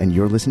Promolo, and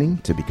you're listening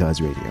to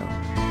Because Radio.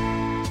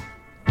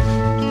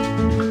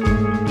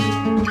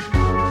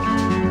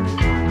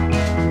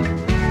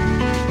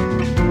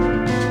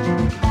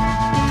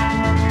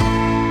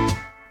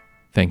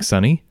 Thanks,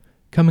 Sunny.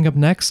 Coming up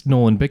next,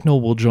 Nolan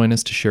Bicknell will join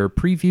us to share a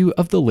preview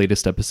of the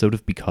latest episode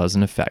of Because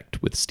and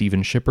Effect with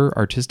Stephen Schipper,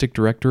 Artistic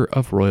Director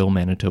of Royal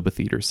Manitoba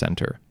Theatre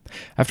Centre.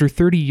 After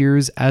 30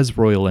 years as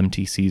Royal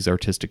MTC's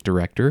Artistic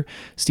Director,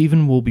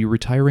 Stephen will be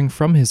retiring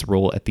from his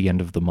role at the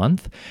end of the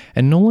month,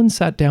 and Nolan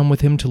sat down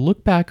with him to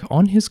look back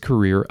on his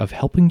career of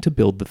helping to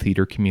build the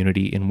theatre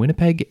community in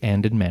Winnipeg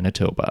and in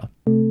Manitoba.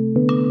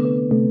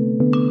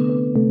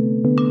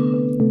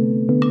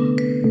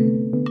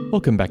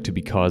 Welcome back to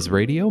Because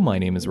Radio. My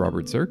name is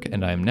Robert Zirk,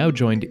 and I am now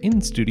joined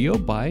in studio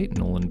by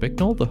Nolan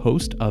Bicknell, the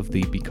host of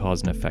the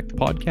Because and Effect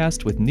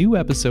podcast, with new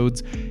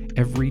episodes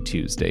every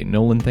Tuesday.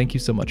 Nolan, thank you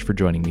so much for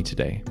joining me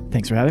today.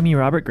 Thanks for having me,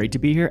 Robert. Great to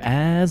be here,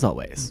 as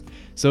always.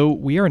 So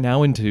we are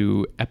now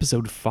into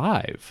episode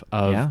 5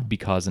 of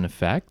Because and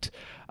Effect.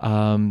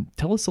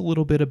 Tell us a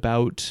little bit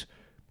about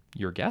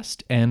your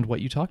guest and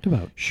what you talked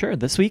about. Sure.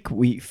 This week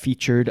we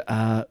featured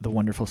the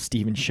wonderful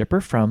Stephen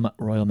Schipper from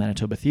Royal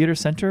Manitoba Theatre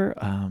Centre,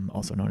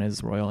 also known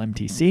as Royal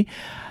MTC.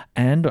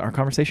 And our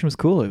conversation was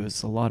cool. It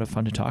was a lot of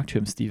fun to talk to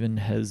him. Stephen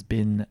has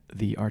been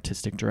the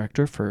artistic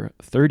director for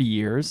 30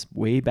 years.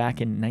 Way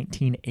back in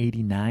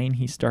 1989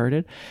 he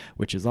started,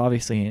 which is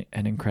obviously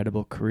an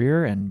incredible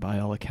career. And by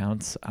all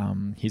accounts,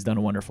 he's done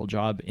a wonderful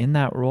job in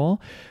that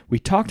role. We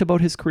talked about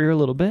his career a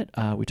little bit.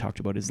 We talked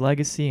about his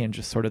legacy and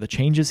just sort of the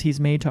changes he's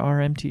made to our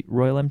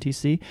Royal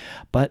MTC.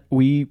 But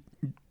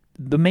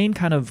the main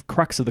kind of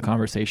crux of the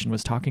conversation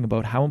was talking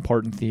about how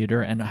important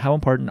theater and how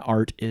important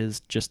art is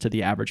just to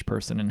the average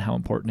person and how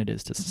important it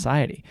is to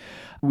society.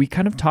 We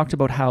kind of talked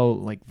about how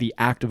like the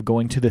act of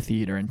going to the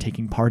theater and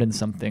taking part in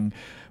something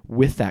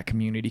with that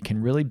community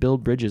can really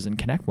build bridges and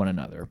connect one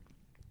another.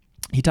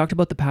 He talked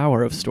about the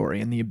power of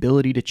story and the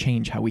ability to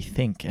change how we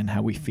think and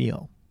how we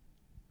feel.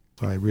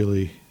 I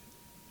really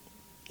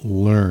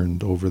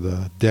learned over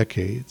the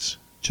decades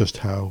just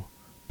how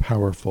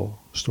powerful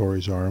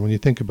stories are. And when you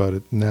think about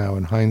it now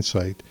in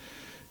hindsight,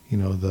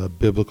 the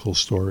biblical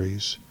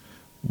stories,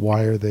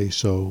 why are they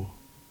so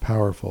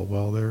powerful?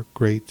 Well, they're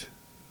great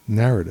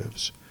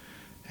narratives.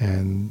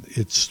 And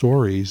it's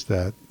stories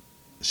that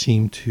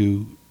seem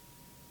to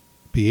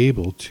be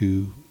able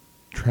to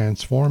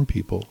transform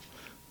people,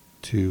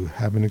 to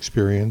have an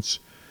experience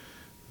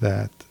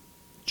that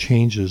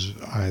changes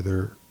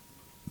either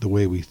the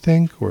way we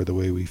think or the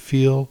way we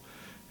feel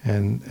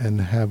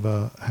and have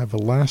a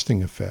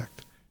lasting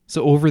effect.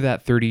 So over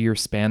that 30-year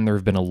span, there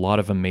have been a lot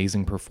of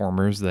amazing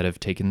performers that have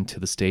taken to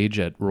the stage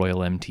at Royal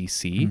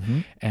MTC. Mm-hmm.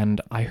 And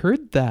I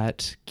heard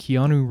that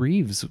Keanu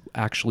Reeves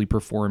actually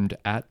performed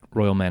at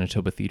Royal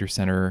Manitoba Theatre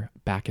Centre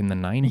back in the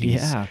 90s.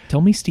 Yeah.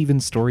 Tell me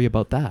Stephen's story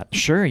about that.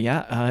 Sure,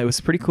 yeah. It was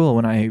pretty cool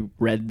when I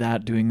read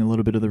that, doing a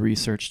little bit of the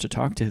research to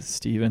talk to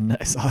Stephen.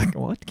 I saw,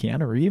 what?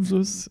 Keanu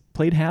Reeves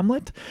played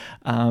Hamlet?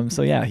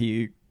 So yeah,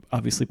 he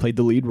obviously played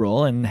the lead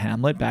role in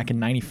Hamlet back in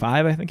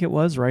 95, I think it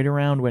was, right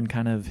around when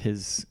kind of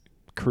his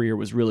career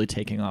was really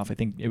taking off. I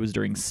think it was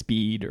during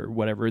Speed or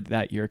whatever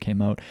that year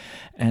came out.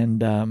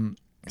 And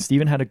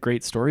Stephen had a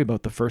great story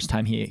about the first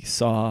time he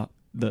saw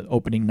the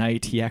opening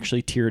night. He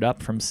actually teared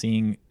up from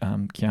seeing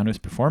Keanu's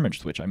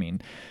performance, which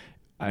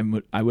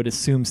I would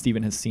assume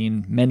Stephen has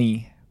seen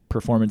many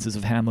performances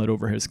of Hamlet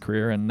over his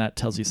career, and that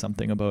tells you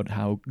something about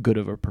how good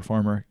of a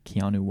performer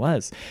Keanu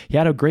was. He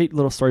had a great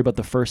little story about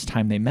the first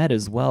time they met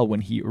as well,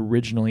 when he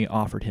originally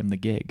offered him the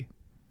gig.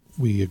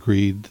 We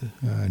agreed,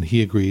 and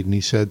he agreed, and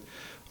he said,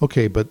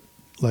 okay, but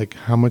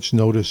how much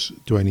notice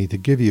do I need to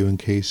give you in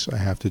case I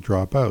have to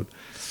drop out?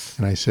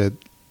 And I said,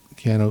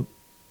 Keanu,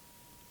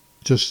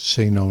 just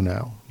say no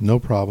now. No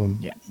problem.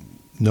 Yeah.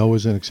 No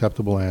is an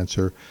acceptable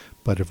answer.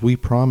 But if we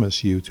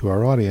promise you to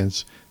our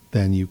audience,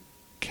 then you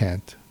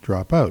can't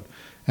drop out.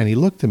 And he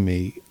looked at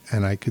me,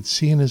 and I could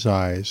see in his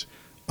eyes,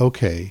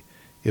 okay,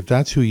 if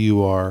that's who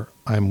you are,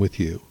 I'm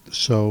with you.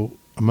 So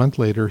a month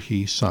later,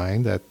 he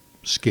signed at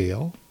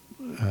Scale,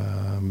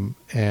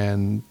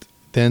 and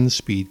then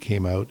Speed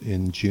came out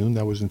in June.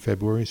 That was in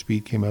February.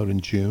 Speed came out in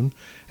June,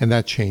 and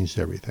that changed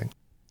everything.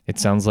 It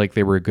sounds like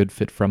they were a good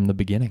fit from the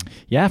beginning.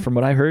 Yeah, from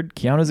what I heard,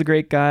 Keanu's a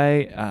great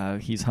guy.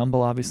 He's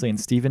humble, obviously, and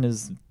Stephen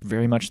is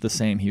very much the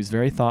same. He was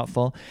very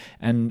thoughtful,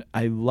 and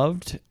I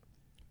loved,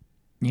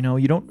 you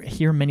don't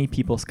hear many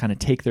people kind of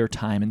take their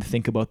time and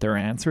think about their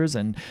answers,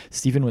 and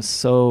Stephen was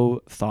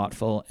so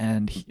thoughtful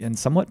and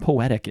somewhat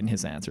poetic in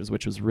his answers,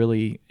 which was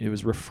it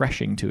was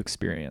refreshing to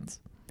experience.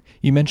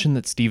 You mentioned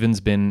that Stephen's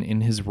been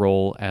in his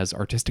role as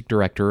artistic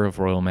director of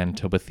Royal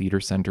Manitoba Theatre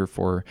Centre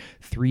for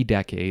 3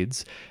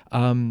 decades.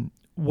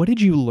 What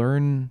did you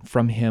learn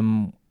from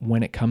him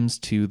when it comes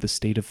to the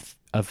state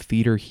of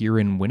theatre here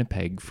in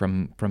Winnipeg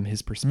from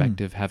his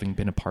perspective, having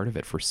been a part of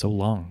it for so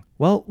long?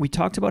 Well, we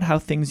talked about how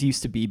things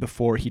used to be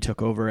before he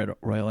took over at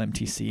Royal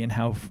MTC, and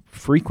how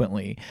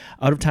frequently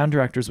out-of-town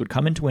directors would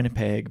come into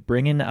Winnipeg,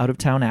 bring in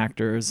out-of-town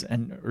actors,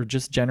 or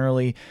just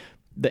generally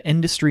the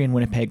industry in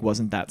Winnipeg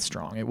wasn't that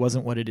strong. It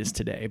wasn't what it is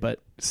today. But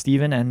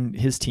Stephen and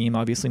his team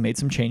obviously made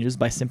some changes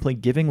by simply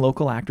giving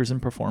local actors and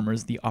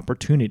performers the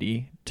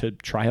opportunity to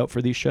try out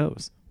for these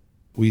shows.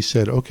 We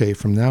said, okay,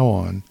 from now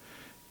on,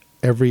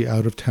 every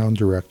out-of-town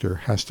director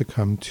has to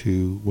come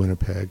to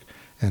Winnipeg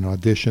and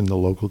audition the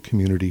local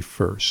community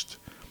first.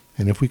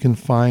 And if we can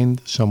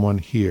find someone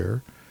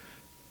here,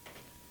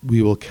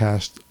 we will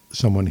cast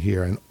someone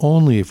here. And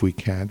only if we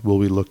can't will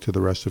we look to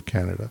the rest of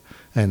Canada.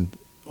 And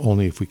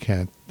only if we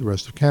can't, the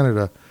rest of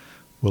Canada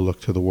will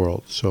look to the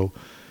world. So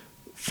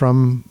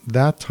from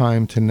that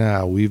time to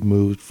now, we've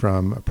moved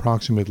from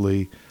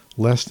approximately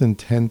less than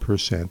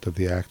 10% of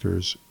the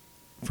actors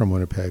from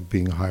Winnipeg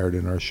being hired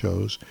in our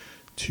shows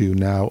to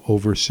now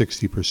over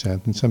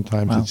 60%. And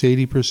sometimes it's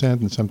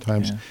 80%, and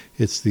sometimes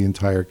it's the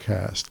entire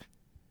cast.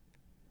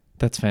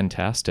 That's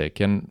fantastic.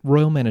 And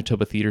Royal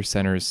Manitoba Theatre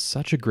Centre is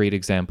such a great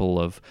example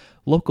of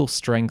local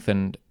strength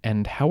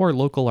and how our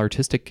local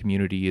artistic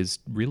community is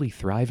really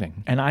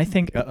thriving. And I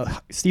think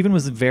Stephen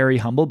was very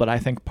humble, but I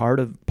think part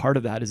of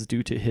that is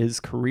due to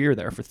his career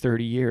there for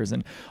 30 years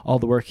and all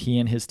the work he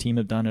and his team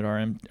have done at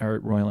our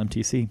Royal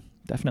MTC.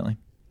 Definitely.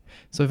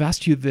 So I've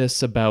asked you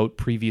this about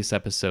previous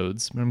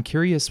episodes, but I'm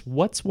curious,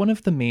 what's one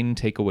of the main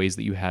takeaways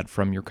that you had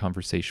from your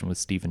conversation with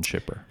Stephen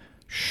Schipper?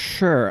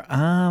 Sure.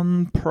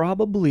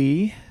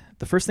 Probably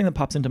the first thing that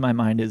pops into my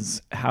mind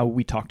is how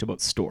we talked about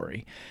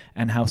story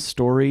and how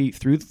story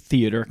through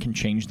theater can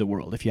change the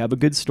world. If you have a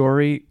good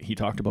story, he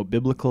talked about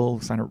biblical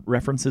kind of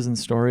references and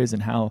stories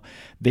and how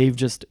they've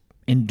just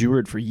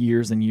endured for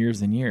years and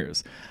years and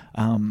years.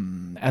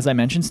 As I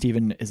mentioned,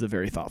 Stephen is a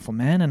very thoughtful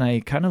man, and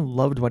I kind of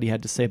loved what he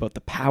had to say about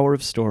the power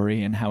of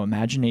story and how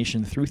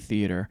imagination through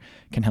theater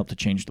can help to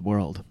change the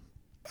world.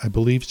 I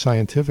believe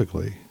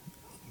scientifically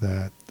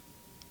that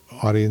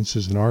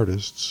audiences and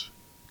artists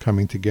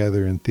coming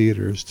together in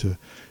theaters to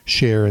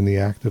share in the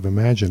act of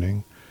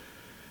imagining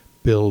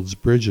builds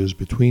bridges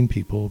between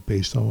people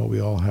based on what we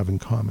all have in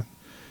common.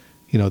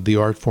 You know, the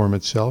art form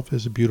itself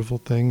is a beautiful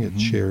thing.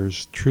 It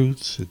shares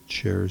truths, it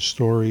shares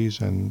stories,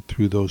 and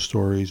through those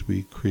stories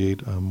we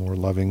create a more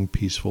loving,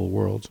 peaceful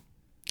world.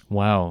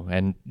 Wow,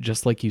 and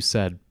just like you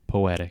said,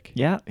 poetic.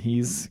 Yeah,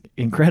 he's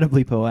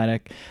incredibly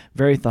poetic,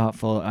 very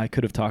thoughtful. I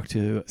could have talked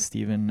to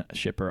Stephen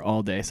Schipper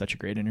all day. Such a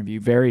great interview.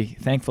 Very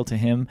thankful to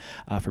him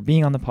for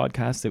being on the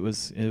podcast. It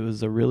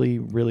was a really,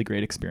 really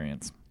great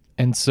experience.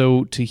 And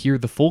so to hear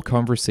the full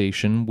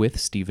conversation with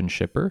Stephen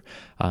Schipper,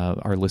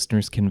 our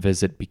listeners can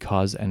visit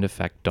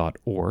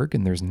becauseandeffect.org.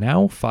 And there's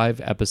now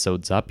 5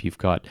 episodes up. You've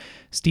got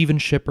Stephen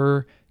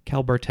Schipper,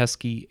 Cal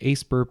Barteski,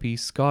 Ace Burpee,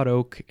 Scott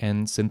Oak,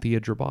 and Cynthia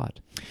Drabot.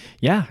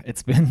 Yeah,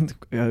 it's been,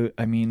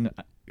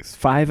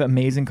 5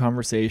 amazing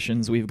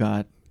conversations. We've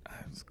got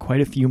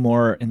quite a few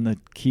more in the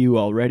queue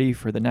already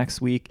for the next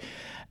week.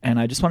 And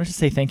I just wanted to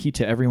say thank you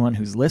to everyone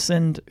who's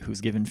listened,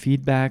 who's given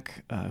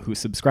feedback, who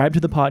subscribed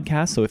to the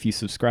podcast. So if you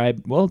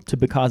subscribe, to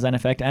Because and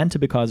Effect and to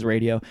Because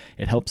Radio,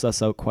 it helps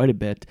us out quite a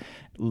bit.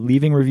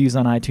 Leaving reviews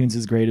on iTunes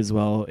is great as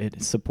well.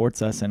 It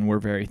supports us, and we're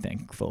very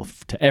thankful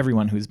to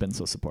everyone who's been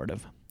so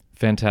supportive.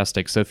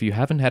 Fantastic. So if you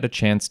haven't had a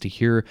chance to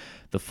hear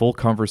the full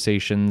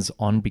conversations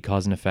on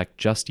Because and Effect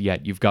just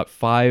yet, you've got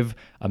 5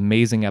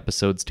 amazing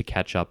episodes to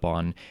catch up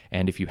on.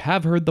 And if you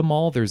have heard them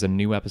all, there's a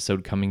new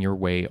episode coming your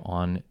way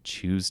on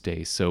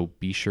Tuesday. So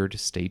be sure to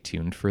stay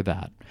tuned for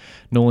that.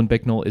 Nolan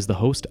Bicknell is the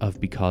host of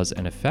Because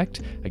and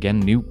Effect. Again,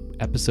 new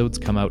episodes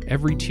come out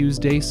every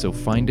Tuesday, so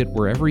find it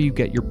wherever you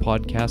get your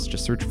podcast.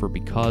 Just search for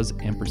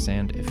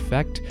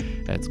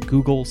Because_Effect. That's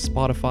Google,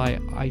 Spotify,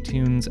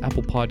 iTunes,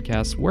 Apple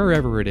Podcasts,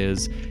 wherever it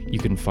is. You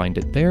can find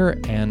it there,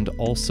 and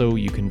also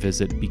you can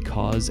visit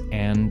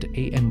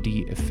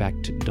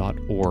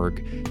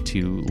becauseandeffect.org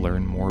to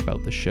learn more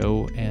about the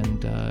show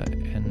and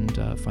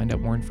find out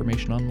more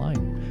information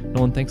online.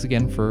 Nolan, thanks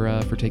again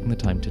for taking the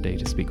time today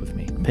to speak with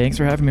me. Thanks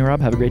for having me,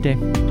 Rob. Have a great day.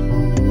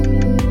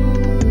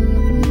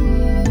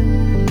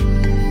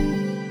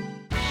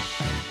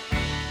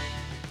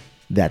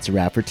 That's a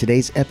wrap for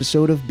today's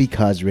episode of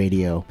Because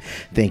Radio.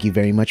 Thank you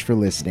very much for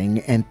listening,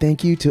 and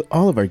thank you to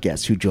all of our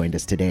guests who joined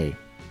us today.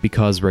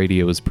 Because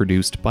Radio is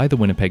produced by the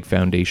Winnipeg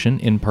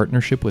Foundation in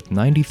partnership with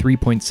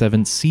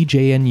 93.7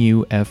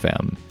 CJNU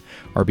FM.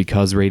 Our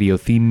Because Radio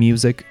theme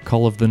music,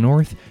 Call of the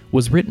North,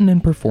 was written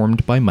and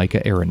performed by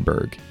Micah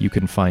Ehrenberg. You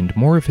can find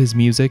more of his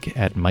music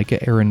at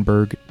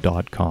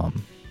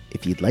micahehrenberg.com.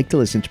 If you'd like to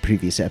listen to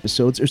previous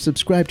episodes or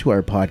subscribe to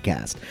our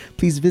podcast,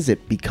 please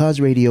visit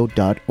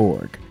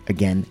becauseradio.org.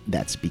 Again,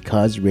 that's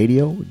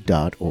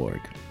becauseradio.org.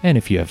 And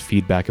if you have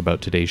feedback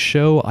about today's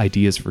show,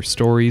 ideas for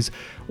stories,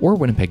 or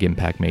Winnipeg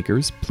Impact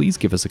Makers, please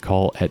give us a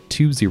call at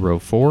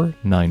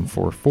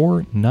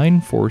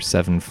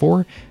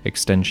 204-944-9474,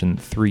 extension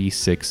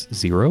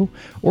 360,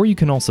 or you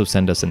can also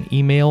send us an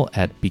email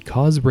at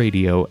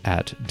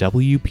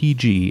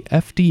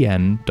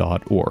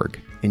becauseradio@wpgfdn.org.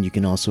 And you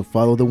can also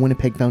follow the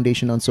Winnipeg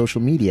Foundation on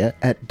social media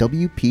at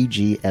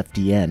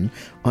WPGFDN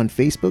on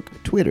Facebook,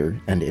 Twitter,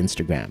 and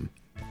Instagram.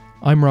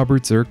 I'm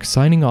Robert Zirk,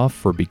 signing off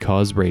for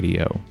Because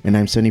Radio. And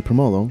I'm Sonny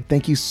Promolo.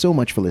 Thank you so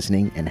much for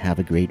listening, and have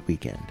a great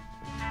weekend.